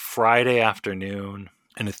on Friday afternoon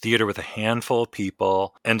in a theater with a handful of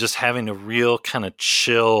people and just having a real kind of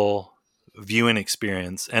chill viewing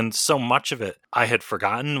experience. And so much of it I had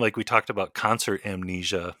forgotten. Like we talked about concert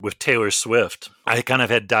amnesia with Taylor Swift. I kind of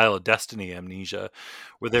had Dial of Destiny amnesia,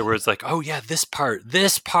 where there was like, oh yeah, this part,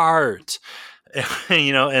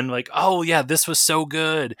 and like, oh yeah, this was so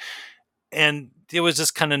good. And it was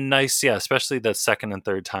just kind of nice. Yeah. Especially the second and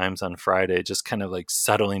third times on Friday, just kind of like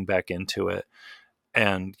settling back into it.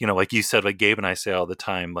 And, like you said, like Gabe and I say all the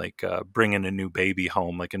time, like bringing a new baby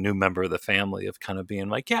home, like a new member of the family, of kind of being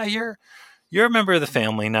like, yeah, you're a member of the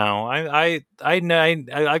family now.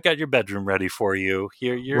 I've got your bedroom ready for you.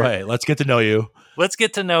 You're right. Let's get to know you. Let's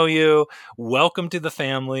get to know you. Welcome to the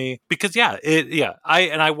family. Because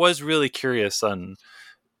I was really curious on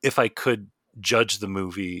if I could judge the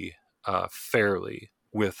movie fairly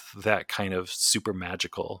with that kind of super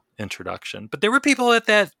magical introduction. But there were people at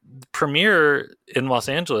that premiere in Los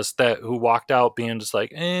Angeles who walked out being just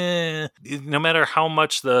like, no matter how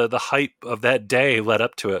much the hype of that day led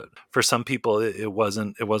up to it. For some people, it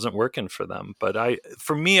wasn't working for them. But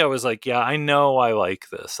for me, I was like, yeah, I know I like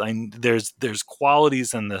this. There's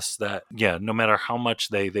qualities in this that, yeah, no matter how much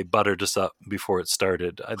they buttered us up before it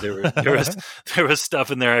started, there was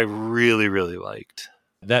stuff in there I really, really liked.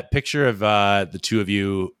 That picture of the two of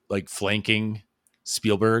you like flanking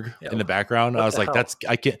Spielberg in the background, I was like,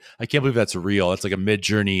 I can't believe that's real. It's like a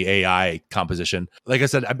Mid-Journey AI composition. Like I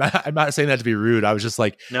said, I'm not saying that to be rude. I was just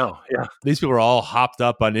like, no, yeah, these people are all hopped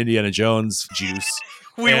up on Indiana Jones juice.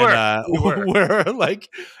 We were. We're like,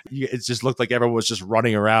 it just looked like everyone was just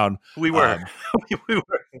running around. We were. We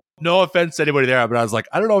were. No offense to anybody there, but I was like,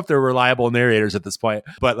 I don't know if they're reliable narrators at this point.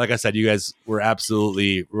 But like I said, you guys were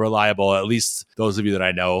absolutely reliable, at least those of you that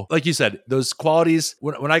I know. Like you said, those qualities,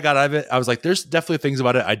 when I got out of it, I was like, there's definitely things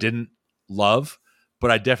about it I didn't love,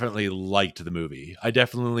 but I definitely liked the movie. I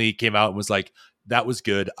definitely came out and was like, that was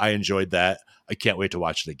good. I enjoyed that. I can't wait to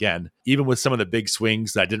watch it again. Even with some of the big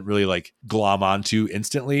swings that I didn't really like glom onto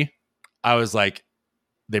instantly, I was like,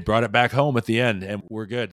 they brought it back home at the end and we're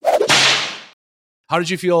good. How did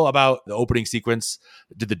you feel about the opening sequence?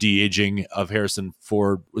 Did the de-aging of Harrison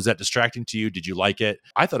Ford, was that distracting to you? Did you like it?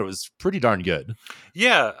 I thought it was pretty darn good.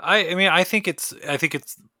 Yeah, I mean, I think it's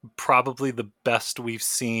probably the best we've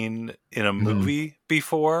seen in a movie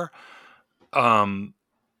before.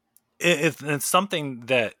 It's something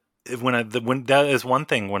that when that is one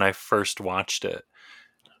thing when I first watched it,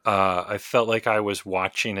 I felt like I was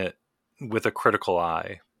watching it with a critical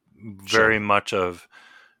eye, very much of.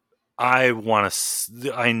 I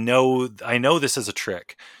know this is a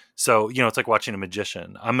trick. So, it's like watching a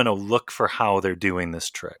magician. I'm going to look for how they're doing this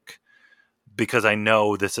trick because I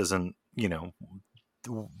know this isn't,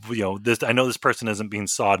 this, I know this person isn't being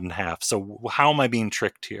sawed in half. So how am I being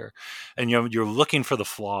tricked here? And, you're looking for the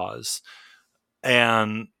flaws.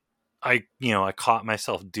 And I caught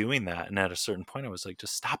myself doing that. And at a certain point I was like,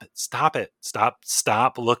 just stop it,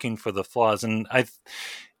 stop looking for the flaws. And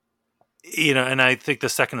and I think the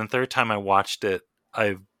second and third time I watched it,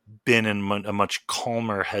 I've been in a much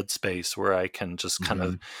calmer headspace where I can just kind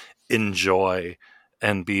of enjoy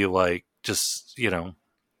and be like, just,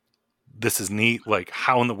 this is neat. Like,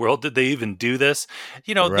 how in the world did they even do this?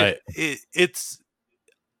 Right.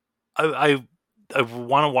 I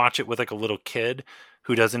want to watch it with like a little kid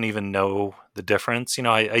who doesn't even know the difference.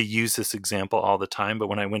 I use this example all the time, but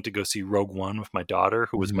when I went to go see Rogue One with my daughter,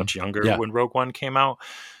 who was much younger when Rogue One came out,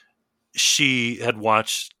 she had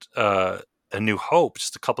watched A New Hope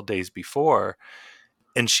just a couple days before,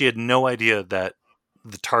 and she had no idea that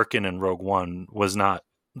the Tarkin in Rogue One was not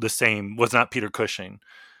Peter Cushing.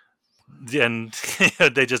 And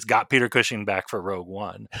they just got Peter Cushing back for Rogue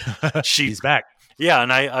One. He's back. Yeah,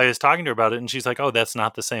 and I was talking to her about it, and she's like, "Oh, that's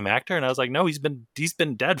not the same actor." And I was like, "No, he's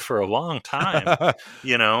been dead for a long time,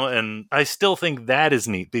 you know." And I still think that is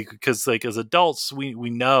neat because, like, as adults, we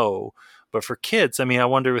know, but for kids, I mean, I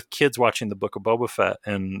wonder with kids watching the Book of Boba Fett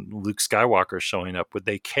and Luke Skywalker showing up, would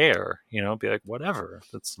they care? You know, be like, whatever,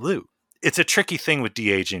 that's Luke. It's a tricky thing with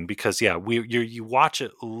de-aging because you watch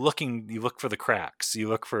it you look for the cracks, you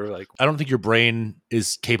look for like, I don't think your brain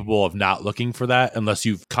is capable of not looking for that unless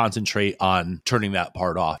you concentrate on turning that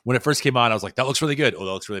part off. When it first came on, I was like, that looks really good. Oh,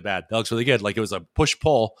 that looks really bad. That looks really good. Like it was a push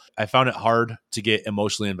pull. I found it hard to get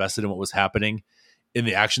emotionally invested in what was happening in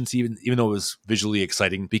the action scene, even though it was visually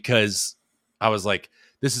exciting, because I was like,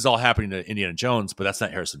 this is all happening to Indiana Jones, but that's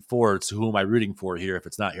not Harrison Ford. So who am I rooting for here if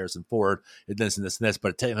it's not Harrison Ford? And this and this and this, but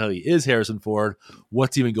it technically is Harrison Ford.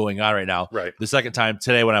 What's even going on right now? right. The second time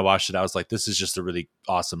today when I watched it, I was like, this is just a really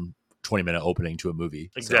awesome 20-minute opening to a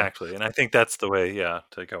movie. Exactly. So and I think that's the way,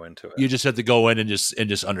 to go into it. you just have to go in and just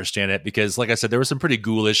understand it, because like I said, there were some pretty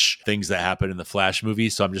ghoulish things that happened in the Flash movie.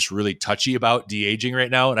 So I'm just really touchy about de-aging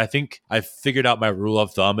right now. And I think I've figured out my rule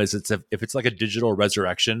of thumb is if it's like a digital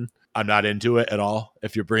resurrection, I'm not into it at all.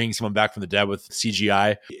 If you're bringing someone back from the dead with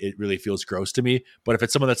CGI, it really feels gross to me. But if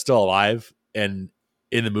it's someone that's still alive and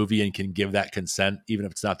in the movie and can give that consent, even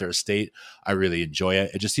if it's not their estate, I really enjoy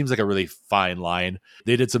it. It just seems like a really fine line.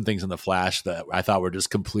 They did some things in the Flash that I thought were just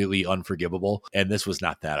completely unforgivable, and this was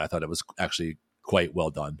not that. I thought it was actually quite well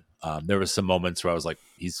done. There was some moments where I was like,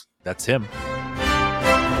 that's him.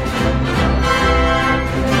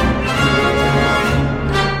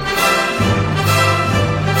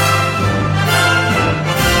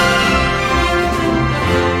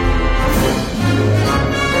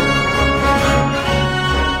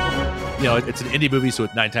 You know, it's an indie movie, so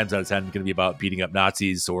 9 times out of 10 going to be about beating up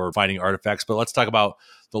Nazis or finding artifacts. But let's talk about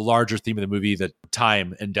the larger theme of the movie, the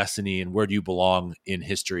time and destiny and where do you belong in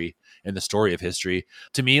history and the story of history.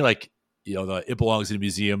 To me, like, you know, the "it belongs in a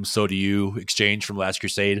museum, so do you" exchange from Last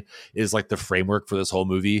Crusade is like the framework for this whole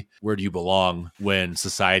movie. Where do you belong when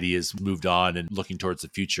society is moved on and looking towards the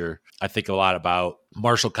future? I think a lot about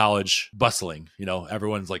Marshall College bustling. You know,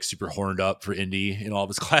 everyone's like super horned up for Indy in all of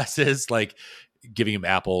his classes, like giving him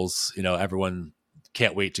apples. You know, everyone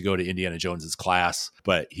can't wait to go to Indiana Jones's class,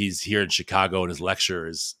 but he's here in Chicago and his lecture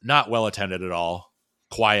is not well attended at all.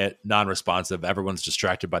 Quiet, non-responsive. Everyone's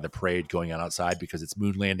distracted by the parade going on outside because it's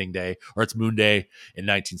moon landing day, or it's moon day in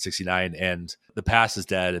 1969, and the past is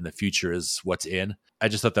dead and the future is what's in. I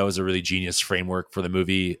just thought that was a really genius framework for the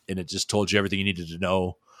movie, and it just told you everything you needed to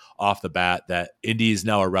know off the bat, that Indy is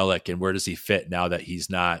now a relic, and where does he fit now that he's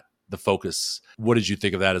not the focus. What did you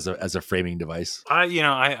think of that as a framing device?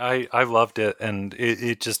 I loved it, and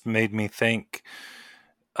it just made me think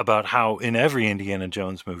about how in every Indiana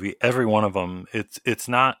Jones movie, every one of them, it's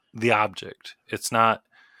not the object, it's not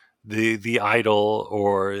the idol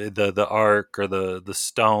or the ark or the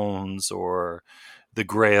stones or the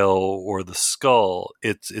grail or the skull.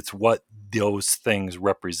 It's what those things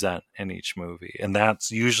represent in each movie, and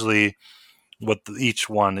that's usually what each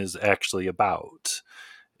one is actually about.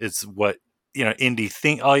 It's what,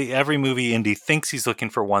 every movie Indy thinks he's looking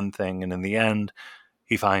for one thing, and in the end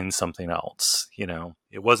he finds something else. You know,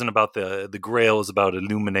 it wasn't about the grail, it was about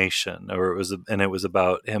illumination, or it was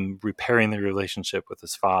about him repairing the relationship with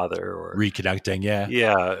his father, or reconnecting.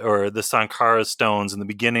 Or the Sankara stones in the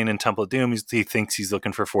beginning in Temple of Doom. He thinks he's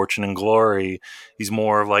looking for fortune and glory. He's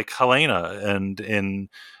more like Helena, and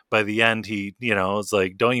by the end, he, it's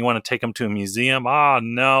like, don't you want to take him to a museum? Oh,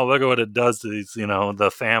 no, look at what it does to these,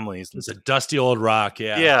 the families. It's a dusty old rock,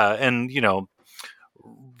 yeah. Yeah, and,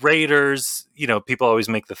 Raiders, people always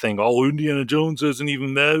make the thing, oh, Indiana Jones isn't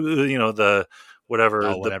even that, the whatever,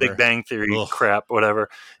 the Big Bang Theory crap, whatever,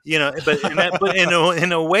 but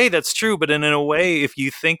in a way that's true. But in a way, if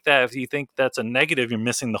you think that's a negative, you're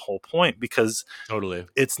missing the whole point, because totally,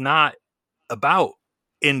 it's not about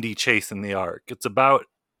Indy chasing the Ark. It's about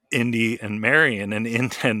Indy and Marion and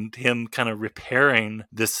him kind of repairing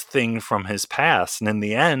this thing from his past. And in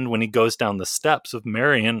the end, when he goes down the steps of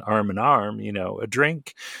Marion arm in arm, a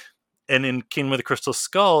drink. And in King with the Crystal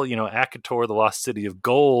Skull, Akator, the lost city of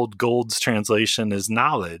gold, gold's translation is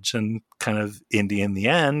knowledge. And kind of Indy in the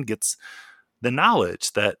end gets the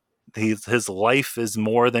knowledge that his life is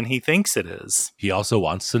more than he thinks it is. He also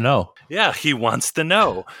wants to know. Yeah, he wants to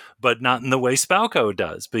know, but not in the way Spalko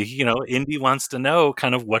does. But, Indy wants to know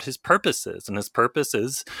kind of what his purpose is. And his purpose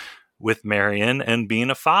is with Marion and being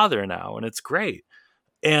a father now. And it's great.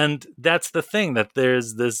 And that's the thing, that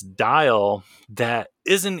there's this dial that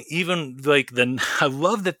isn't even like I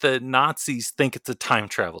love that the Nazis think it's a time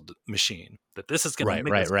travel machine, that this is going to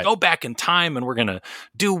make us go back in time and we're going to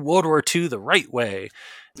do World War II the right way.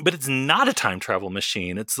 But it's not a time travel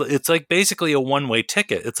machine. It's like basically a one-way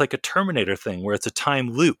ticket. It's like a Terminator thing where it's a time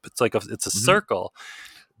loop. It's like it's a circle,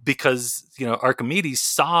 because Archimedes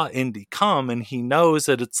saw Indy come, and he knows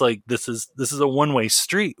that it's like this is a one-way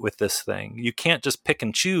street with this thing. You can't just pick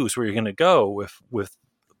and choose where you're going to go with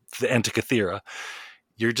the Antikythera.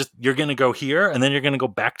 You're going to go here, and then you're going to go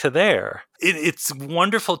back to there. It's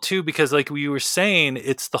wonderful too, because like we were saying,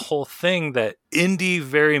 it's the whole thing that Indy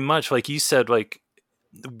very much, like you said, like,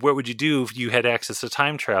 what would you do if you had access to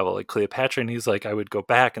time travel, like Cleopatra? And he's like, I would go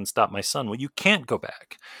back and stop my son. Well, you can't go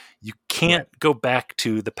back. You can't go back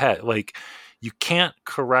to the past. Like, you can't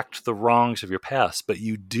correct the wrongs of your past, but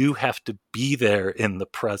you do have to be there in the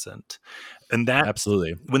present. And that,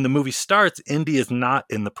 absolutely, when the movie starts, Indy is not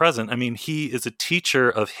in the present. I mean, he is a teacher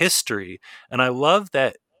of history. And I love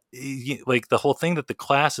that, like, the whole thing that the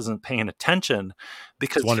class isn't paying attention,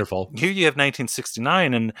 because it's wonderful. Here you have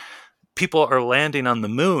 1969, and people are landing on the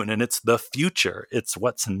moon, and it's the future. It's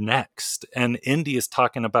what's next. And Indy is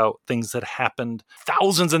talking about things that happened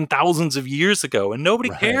thousands and thousands of years ago, and nobody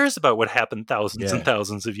cares about what happened thousands and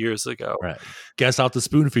thousands of years ago. Right. Guess I'll have to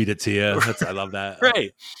spoon feed it to you. I love that.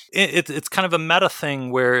 Right. It's kind of a meta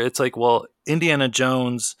thing where it's like, well, Indiana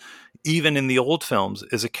Jones, even in the old films,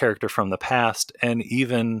 is a character from the past, and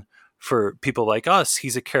even for people like us,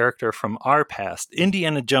 he's a character from our past.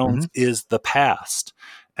 Indiana Jones is the past.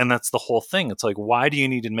 And that's the whole thing. It's like, why do you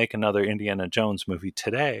need to make another Indiana Jones movie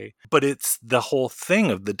today? But it's the whole thing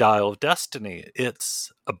of the Dial of Destiny.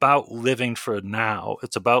 It's about living for now.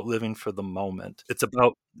 It's about living for the moment. It's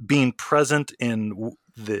about being present in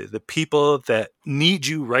the people that need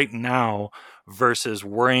you right now versus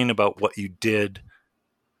worrying about what you did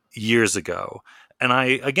years ago. And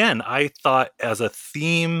I thought, as a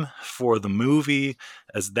theme for the movie,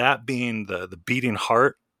 as that being the beating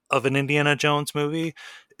heart of an Indiana Jones movie,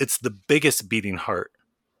 it's the biggest beating heart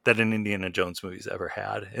that an Indiana Jones movie's ever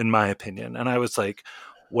had, in my opinion. And I was like,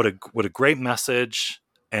 what a great message.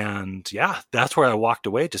 And yeah, that's where I walked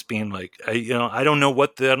away, just being like, I don't know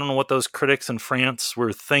what those critics in France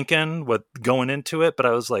were thinking, what going into it, but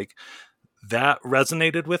I was like, that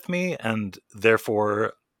resonated with me, and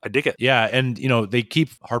therefore I dig it. Yeah. And, they keep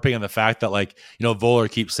harping on the fact that, like, Voller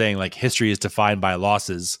keeps saying, like, history is defined by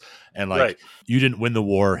losses. And, like, you didn't win the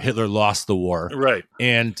war. Hitler lost the war. Right.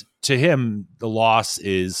 And to him, the loss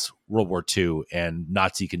is World War II and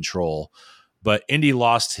Nazi control. But Indy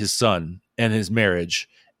lost his son and his marriage,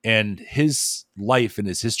 and his life and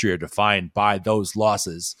his history are defined by those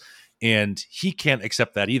losses. And he can't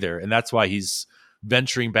accept that either. And that's why he's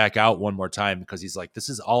venturing back out one more time, because he's like, this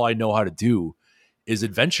is all I know how to do is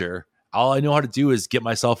adventure. All I know how to do is get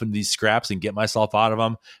myself in these scraps and get myself out of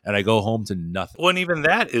them, and I go home to nothing. Well, and even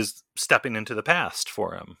that is stepping into the past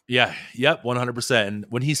for him. Yeah. Yep. 100%. And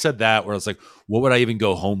when he said that, where I was like, what would I even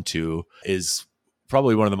go home to, is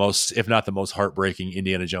probably one of the most, if not the most heartbreaking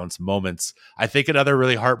Indiana Jones moments. I think another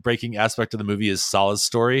really heartbreaking aspect of the movie is Salah's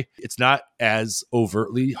story. It's not as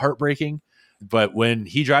overtly heartbreaking, but when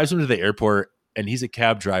he drives him to the airport, and he's a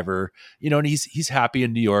cab driver, and he's happy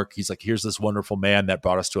in New York. He's like, here's this wonderful man that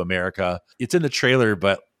brought us to America. It's in the trailer,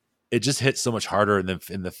 but it just hits so much harder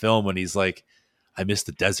in the film when he's like, I miss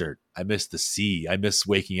the desert. I miss the sea. I miss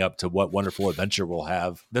waking up to what wonderful adventure we'll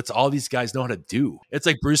have. That's all these guys know how to do. It's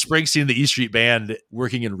like Bruce Springsteen and the E Street Band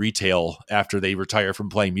working in retail after they retire from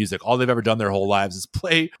playing music. All they've ever done their whole lives is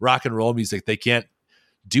play rock and roll music. They can't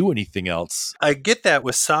do anything else. I get that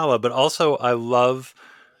with Salah, but also I love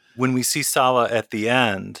when we see Salah at the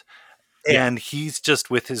end, and he's just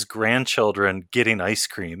with his grandchildren getting ice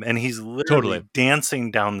cream, and he's literally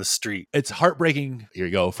dancing down the street. It's heartbreaking, here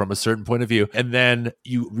you go, from a certain point of view. And then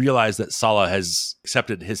you realize that Salah has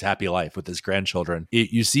accepted his happy life with his grandchildren.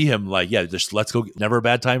 You see him like, just let's go, never a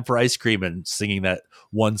bad time for ice cream, and singing that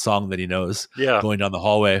one song that he knows going down the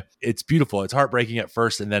hallway. It's beautiful. It's heartbreaking at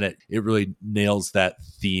first, and then it really nails that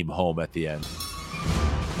theme home at the end.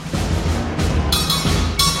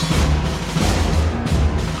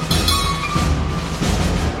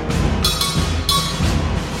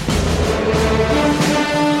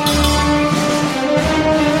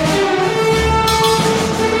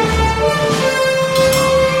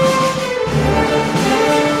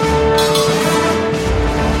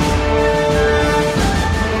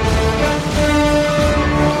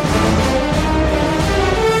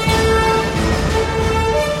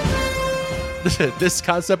 This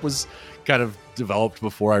concept was kind of developed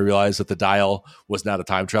before I realized that the dial was not a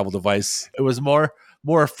time travel device. It was more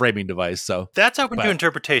a framing device. So that's open to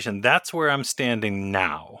interpretation. That's where I'm standing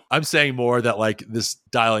now. I'm saying more that, like, this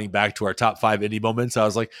dialing back to our top 5 indie moments, I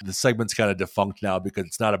was like, the segment's kind of defunct now because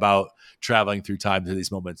it's not about traveling through time to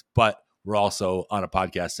these moments. But we're also on a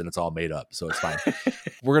podcast and it's all made up, so it's fine.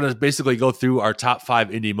 We're going to basically go through our top 5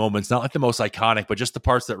 indie moments, not like the most iconic, but just the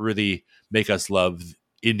parts that really make us love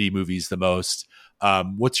indie movies the most.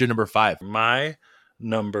 What's your number 5? My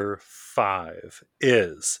number 5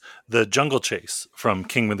 is the jungle chase from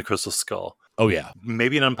King with the Crystal Skull. Oh, yeah.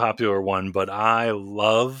 Maybe an unpopular one, but I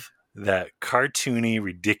love that cartoony,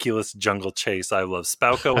 ridiculous jungle chase. I love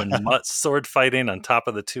Spauko and Mutt sword fighting on top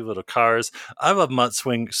of the 2 little cars. I love Mutt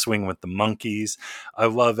swing with the monkeys. I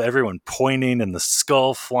love everyone pointing and the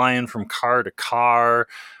skull flying from car to car.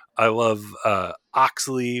 I love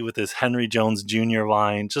Oxley with his Henry Jones Jr.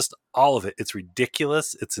 line. Just all of it. It's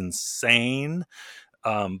ridiculous. It's insane.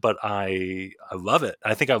 But I love it.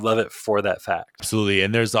 I think I love it for that fact. Absolutely.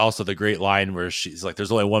 And there's also the great line where she's like,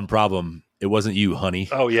 there's only one problem. It wasn't you, honey.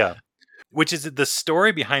 Oh, yeah. Which is the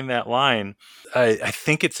story behind that line. I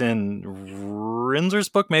think it's in Rinzler's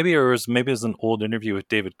book, maybe, or maybe it was an old interview with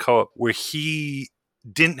David Cope, where he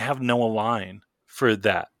didn't have a line for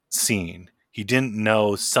that scene. He didn't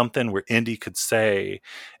know something where Indy could say,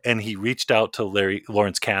 and he reached out to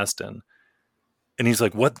Lawrence Kasdan, and he's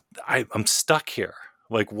like, "What? I'm stuck here.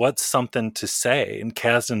 Like, what's something to say?" And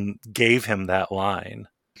Kasdan gave him that line.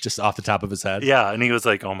 Just off the top of his head. Yeah, and he was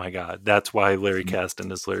like, "Oh my God, that's why Larry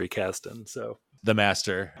Kasdan is Larry Kasdan." So the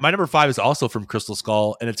master. My number 5 is also from Crystal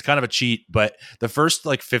Skull, and it's kind of a cheat, but the first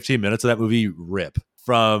 15 minutes of that movie rip.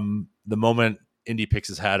 From the moment Indy picks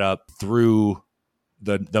his hat up through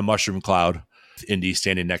the mushroom cloud, Indy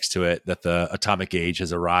standing next to it, that the atomic age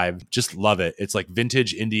has arrived. Just love it. It's like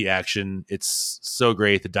vintage indie action. It's so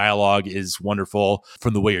great. The dialogue is wonderful.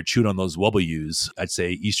 From the way you're chewing on those W's, I'd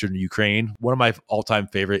say Eastern Ukraine. One of my all-time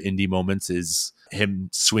favorite indie moments is him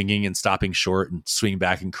swinging and stopping short and swinging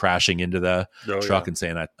back and crashing into the truck and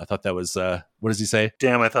saying, I thought that was, what does he say?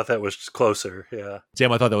 Damn, I thought that was closer. Yeah.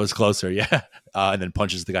 Damn, I thought that was closer. Yeah. And then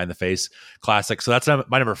punches the guy in the face. Classic. So that's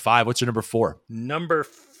my number 5. What's your number 4? Number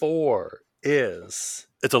 4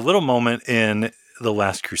 it's a little moment in The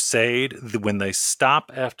Last Crusade when they stop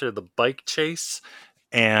after the bike chase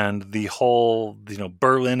and the whole,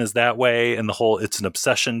 Berlin is that way, and the whole it's an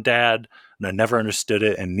obsession, Dad, and I never understood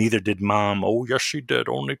it, and neither did Mom. Oh, yes, she did,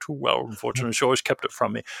 only too well. Unfortunately, she always kept it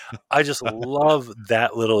from me. I just love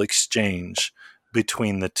that little exchange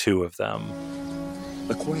between the two of them.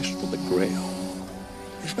 The quest for the Grail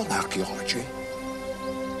is not archaeology.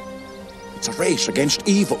 It's a race against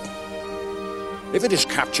evil. If it is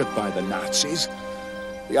captured by the Nazis,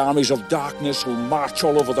 the armies of darkness will march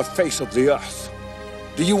all over the face of the earth.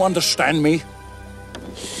 Do you understand me?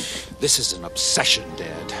 This is an obsession,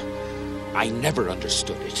 Dad. I never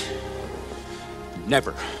understood it.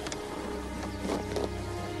 Never.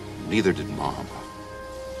 Neither did Mom.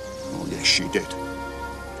 Oh, yes, she did.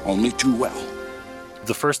 Only too well.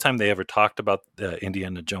 The first time they ever talked about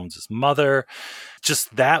Indiana Jones's mother,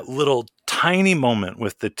 just that little tiny moment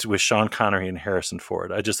with Sean Connery and Harrison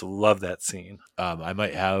Ford. I just love that scene. I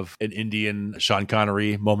might have an Indian Sean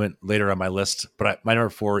Connery moment later on my list, but my number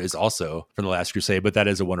 4 is also from The Last Crusade, but that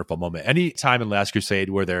is a wonderful moment. Any time in Last Crusade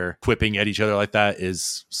where they're quipping at each other like that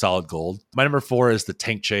is solid gold. My number 4 is the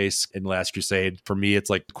tank chase in Last Crusade. For me, it's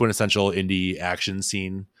like quintessential indie action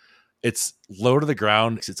scene. It's low to the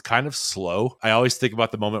ground. It's kind of slow. I always think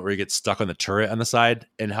about the moment where he gets stuck on the turret on the side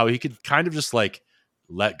and how he could kind of just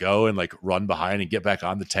let go and run behind and get back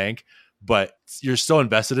on the tank. But you're still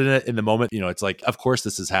invested in it in the moment. It's like, of course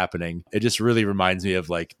this is happening. It just really reminds me of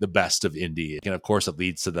the best of indie. And of course it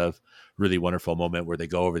leads to the really wonderful moment where they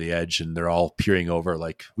go over the edge and they're all peering over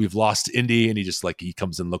we've lost Indy. And he just he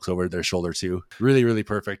comes and looks over their shoulder too. Really, really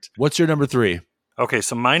perfect. What's your number 3? Okay,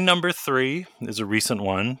 so my number 3 is a recent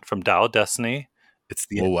one from Dial of Destiny. It's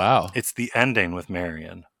the ending with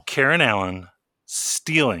Marion. Karen Allen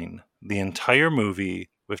stealing the entire movie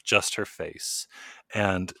with just her face.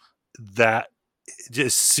 And that,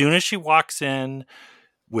 as soon as she walks in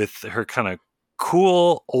with her kind of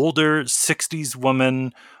cool, older 60s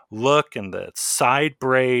woman look and the side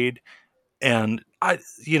braid, and I've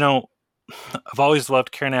always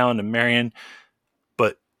loved Karen Allen and Marion,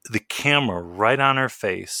 but the camera right on her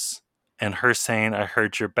face and her saying, "I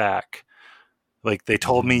heard you're back." They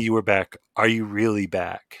told me you were back. Are you really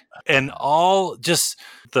back? And all just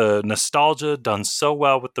the nostalgia done so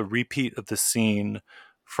well with the repeat of the scene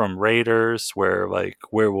from Raiders where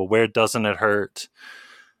where doesn't it hurt?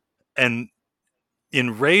 And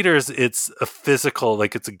in Raiders, it's a physical,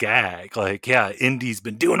 it's a gag. Indy's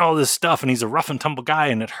been doing all this stuff and he's a rough and tumble guy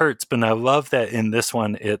and it hurts. But I love that in this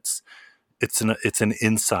one, it's an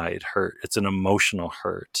inside hurt. It's an emotional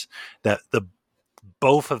hurt that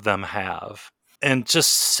both of them have. And just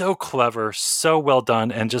so clever, so well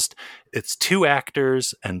done. And just It's 2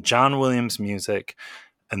 actors and John Williams music,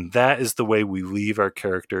 and that is the way we leave our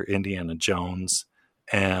character Indiana Jones.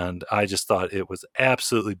 And I just thought it was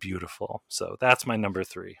absolutely beautiful. So that's my number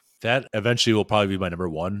 3. That eventually will probably be my number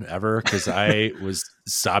 1 ever, because I was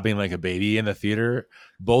sobbing like a baby in the theater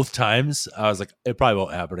both times. I was like, it probably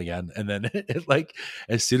won't happen again. And then like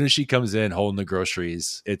as soon as she comes in holding the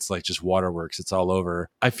groceries, it's like just waterworks. It's all over.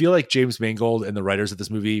 I feel like James Mangold and the writers of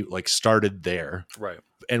this movie like started there. Right.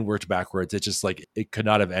 And worked backwards. It just like it could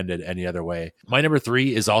not have ended any other way. My number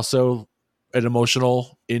 3 is also an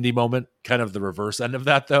emotional Indy moment, kind of the reverse end of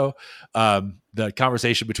that though. The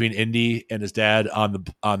conversation between Indy and his dad on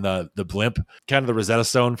the blimp, kind of the Rosetta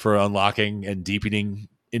Stone for unlocking and deepening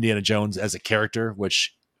Indiana Jones as a character,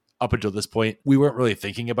 which up until this point we weren't really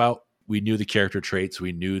thinking about. We knew the character traits,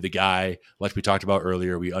 we knew the guy, like we talked about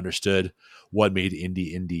earlier, we understood what made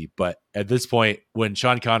Indy. But at this point, when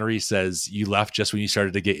Sean Connery says you left just when you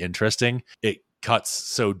started to get interesting, it cuts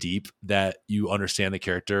so deep that you understand the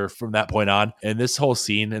character from that point on. And this whole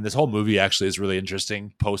scene and this whole movie actually is really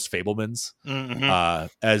interesting post Fablemans. Mm-hmm.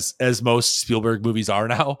 As most Spielberg movies are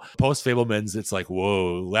now. Post Fablemans, it's like,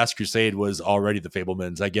 whoa, Last Crusade was already the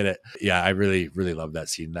Fablemans. I get it. Yeah, I really, really love that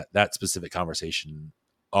scene. That specific conversation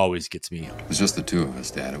always gets me. It was just the 2 of us,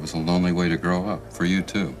 Dad. It was a lonely way to grow up. For you,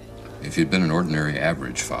 too. If you'd been an ordinary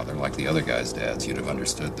average father like the other guys' dads, you'd have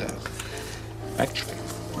understood that. Actually,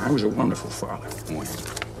 I was a wonderful father. When?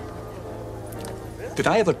 Did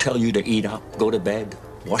I ever tell you to eat up, go to bed,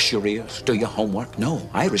 wash your ears, do your homework? No,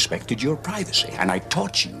 I respected your privacy, and I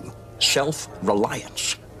taught you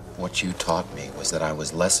self-reliance. What you taught me was that I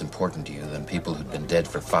was less important to you than people who'd been dead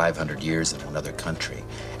for 500 years in another country.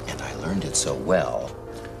 And I learned it so well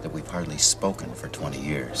that we've hardly spoken for 20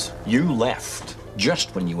 years. You left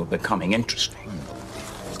just when you were becoming interesting.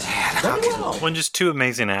 Dad, how can... Well, just 2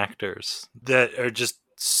 amazing actors that are just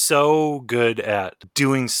so good at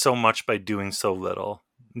doing so much by doing so little.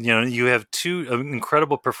 You know, you have 2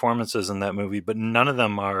 incredible performances in that movie, but none of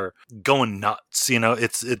them are going nuts. You know,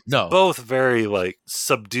 it's both very like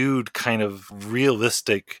subdued, kind of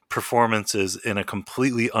realistic performances in a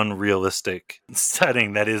completely unrealistic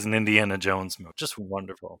setting that is an Indiana Jones movie. Just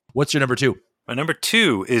wonderful. What's your number 2? My number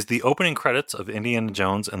 2 is the opening credits of Indiana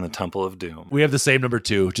Jones and the Temple of Doom. We have the same number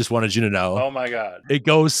 2. Just wanted you to know. Oh my God. It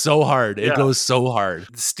goes so hard. Yeah. It goes so hard.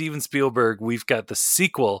 Steven Spielberg, we've got the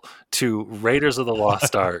sequel to Raiders of the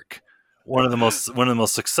Lost Ark. One of the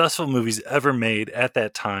most successful movies ever made at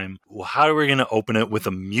that time. Well, how are we going to open it with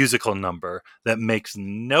a musical number that makes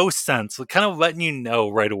no sense? Kind of letting you know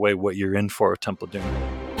right away what you're in for, Temple of Doom.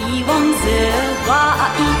 遗忘着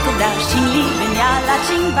花一个的心里面呀啦金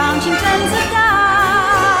棒青春知道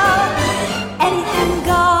Anything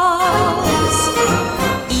goes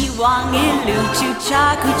遗忘一路就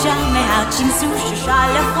插口将美好情愫是刷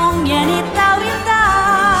了封面一道一道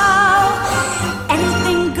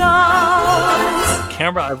Anything goes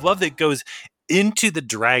Camera, I love that it goes into the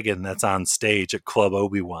dragon that's on stage at Club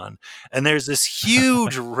Obi-Wan. And there's this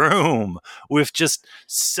huge room with just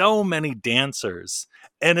so many dancers.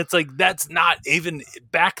 And it's like, that's not even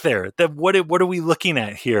back there. That what are we looking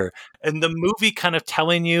at here? And the movie kind of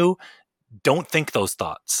telling you, don't think those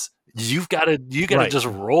thoughts. You gotta right. Just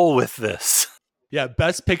roll with this. Yeah,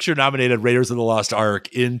 Best Picture nominated Raiders of the Lost Ark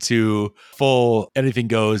into full Anything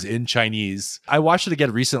Goes in Chinese. I watched it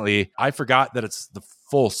again recently. I forgot that it's the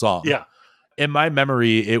full song. Yeah. In my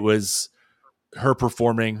memory, it was her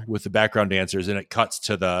performing with the background dancers, and it cuts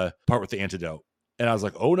to the part with the antidote. And I was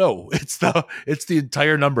like, oh no, it's the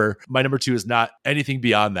entire number. My number 2 is not anything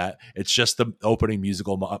beyond that. It's just the opening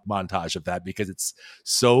musical montage of that, because it's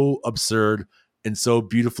so absurd and so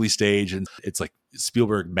beautifully staged. And it's like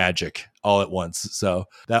Spielberg magic all at once. So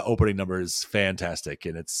that opening number is fantastic.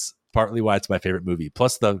 And it's partly why it's my favorite movie.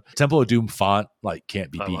 Plus the Temple of Doom font like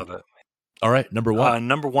can't be beat. I love it. All right, number 1.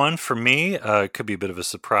 Number 1 for me could be a bit of a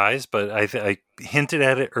surprise, but I hinted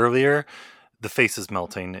at it earlier. The face is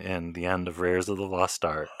melting in the end of Raiders of the Lost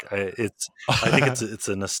Ark. I think it's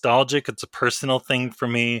a nostalgic, it's a personal thing for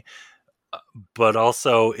me, but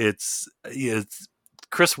also it's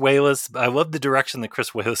Chris Walas. I love the direction that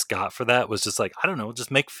Chris Walas got for that. Was just like, I don't know,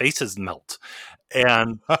 just make faces melt,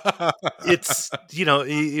 and it's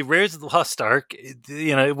Raiders of the Lost Ark.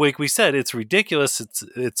 Like we said, it's ridiculous.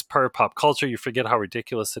 It's part of pop culture. You forget how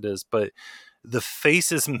ridiculous it is, but the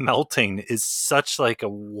faces melting is such like a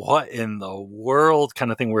what in the world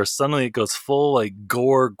kind of thing, where suddenly it goes full like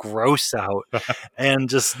gore gross out. And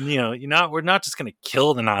just, we're not just going to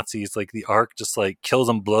kill the Nazis, like the Ark just like kills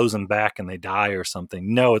them, blows them back, and they die or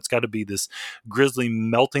something. No, it's got to be this grizzly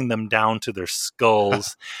melting them down to their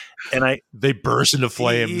skulls. And they burst into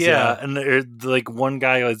flames. Yeah. And like one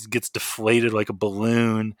guy gets deflated like a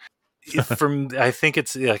balloon. I think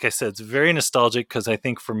it's, like I said, it's very nostalgic, because I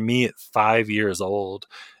think for me at 5 years old,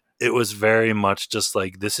 it was very much just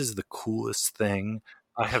like, this is the coolest thing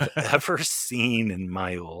I have ever seen in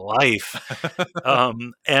my life.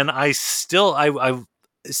 And I still, I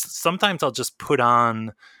sometimes I'll just put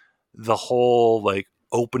on the whole like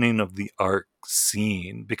opening of the Ark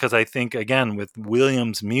scene, because I think, again, with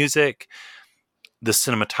Williams' music, the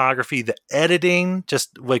cinematography, the editing,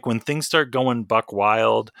 just like when things start going buck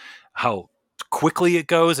wild, how quickly it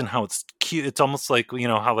goes and how it's cute. It's almost like,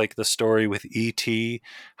 how like the story with E.T.,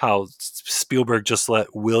 how Spielberg just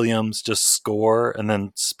let Williams just score, and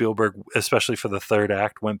then Spielberg, especially for the third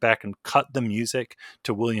act, went back and cut the music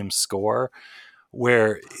to Williams' score,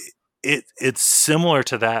 where it's similar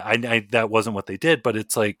to that. I that wasn't what they did, but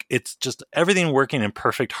it's like, it's just everything working in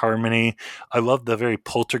perfect harmony. I love the very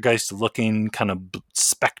poltergeist looking kind of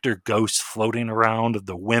specter ghosts floating around of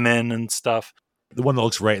the women and stuff. The one that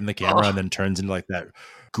looks right in the camera and then turns into like that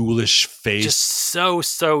ghoulish face. Just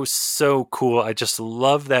so cool. I just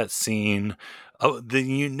love that scene. Oh,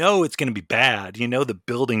 it's going to be bad. The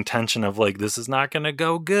building tension of like, this is not going to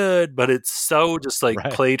go good, but it's so just like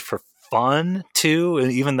played for fun too.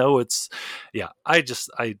 And even though it's, I just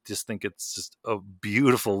think it's just a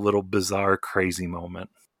beautiful little bizarre, crazy moment.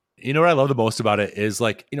 You know what I love the most about it is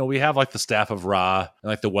like, we have like the Staff of Ra and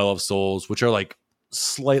like the Well of Souls, which are like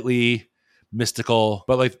slightly mystical,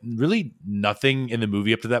 but like really nothing in the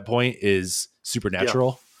movie up to that point is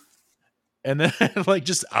supernatural. And then like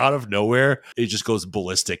just out of nowhere, it just goes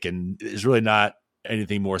ballistic, and it's really not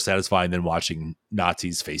anything more satisfying than watching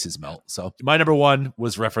Nazis' faces melt. So my number one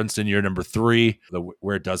was referenced in your number three, the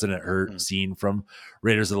Where Doesn't It Hurt scene from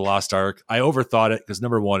Raiders of the Lost Ark. I overthought it, because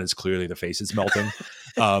number one is clearly the faces melting.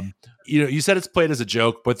 You said it's played as a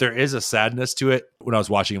joke, but there is a sadness to it. When I was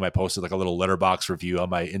watching, I posted like a little letterbox review on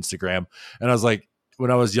my Instagram, and I was like,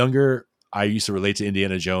 when I was younger, I used to relate to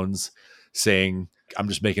Indiana Jones, saying, I'm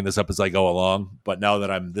just making this up as I go along. But now that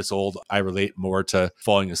I'm this old, I relate more to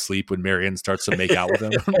falling asleep when Marion starts to make out with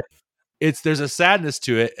him. There's a sadness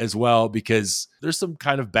to it as well, because there's some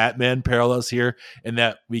kind of Batman parallels here, in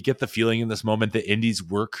that we get the feeling in this moment that Indy's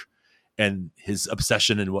work and his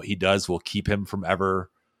obsession and what he does will keep him from ever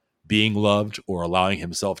being loved or allowing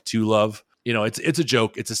himself to love. It's a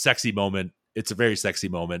joke. It's a sexy moment. It's a very sexy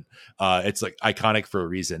moment. It's like iconic for a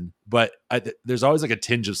reason, but there's always like a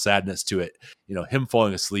tinge of sadness to it. Him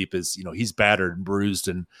falling asleep is, he's battered and bruised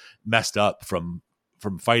and messed up from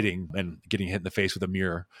fighting and getting hit in the face with a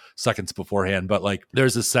mirror seconds beforehand. But like,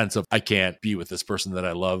 there's a sense of, I can't be with this person that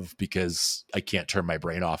I love because I can't turn my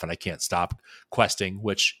brain off and I can't stop questing,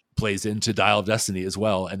 which plays into Dial of Destiny as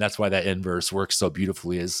well. And that's why that inverse works so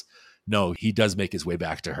beautifully, is no, he does make his way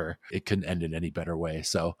back to her. It couldn't end in any better way.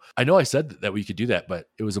 So I know I said that we could do that, but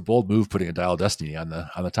it was a bold move putting a Dial of Destiny on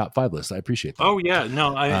the top 5 list. I appreciate that. Oh yeah,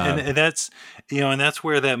 no, and that's, and that's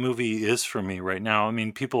where that movie is for me right now. I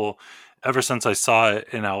mean, people, ever since I saw it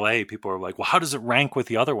in LA, people are like, well, how does it rank with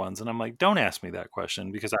the other ones? And I'm like, don't ask me that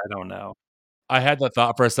question, because I don't know. I had that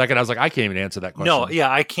thought for a second. I was like, I can't even answer that question. No,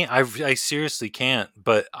 yeah, I can't. I seriously can't.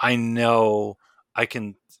 But I know I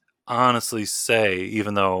can honestly say,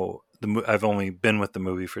 even though I've only been with the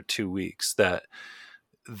movie for 2 weeks,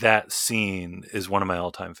 that scene is one of my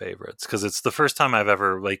all-time favorites, because it's the first time I've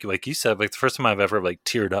ever, like you said, like the first time I've ever like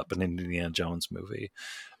teared up in an Indiana Jones movie.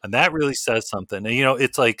 And that really says something. And,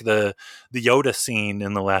 it's like the Yoda scene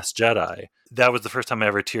in The Last Jedi. That was the first time I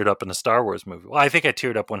ever teared up in a Star Wars movie. Well, I think I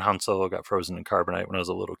teared up when Han Solo got frozen in carbonite when I was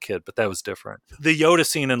a little kid, but that was different. The Yoda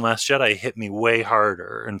scene in Last Jedi hit me way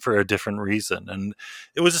harder, and for a different reason. And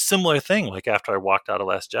it was a similar thing, like after I walked out of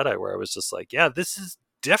Last Jedi, where I was just like, yeah, this is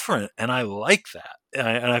different, and I like that.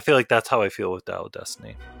 And I feel like that's how I feel with Dial of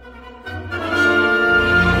Destiny.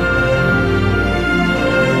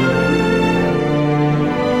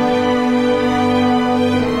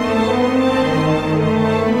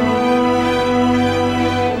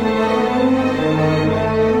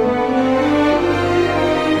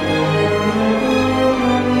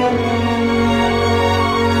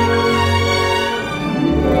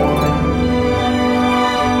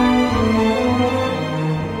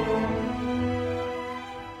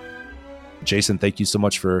 Jason, thank you so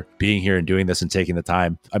much for being here and doing this and taking the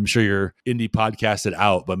time. I'm sure you're indie podcasted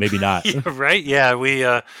out, but maybe not. Yeah, right? Yeah, we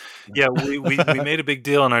made a big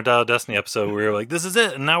deal in our Dial of Destiny episode. We were like, this is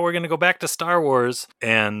it, and now we're going to go back to Star Wars,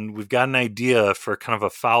 and we've got an idea for kind of a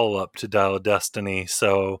follow-up to Dial of Destiny,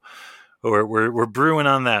 so we're brewing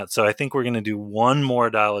on that. So I think we're going to do one more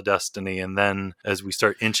Dial of Destiny, and then as we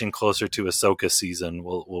start inching closer to Ahsoka season,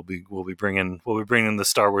 we'll be bringing the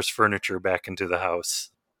Star Wars furniture back into the house.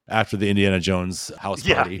 After the Indiana Jones house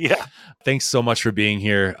party. Yeah. Thanks so much for being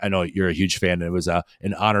here. I know you're a huge fan, and it was an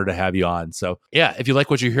honor to have you on. So yeah, if you like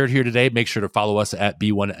what you heard here today, make sure to follow us at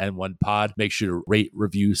B1N1 Pod. Make sure to rate,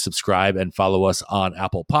 review, subscribe, and follow us on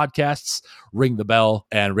Apple Podcasts. Ring the bell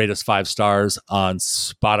and rate us 5 stars on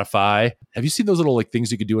Spotify. Have you seen those little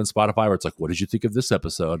things you could do in Spotify where it's like, what did you think of this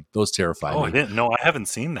episode? Those terrify me. I didn't know. I haven't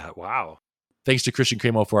seen that. Wow. Thanks to Christian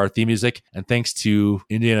Cremo for our theme music, and thanks to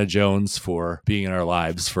Indiana Jones for being in our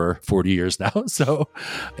lives for 40 years now.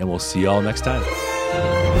 And we'll see you all next time.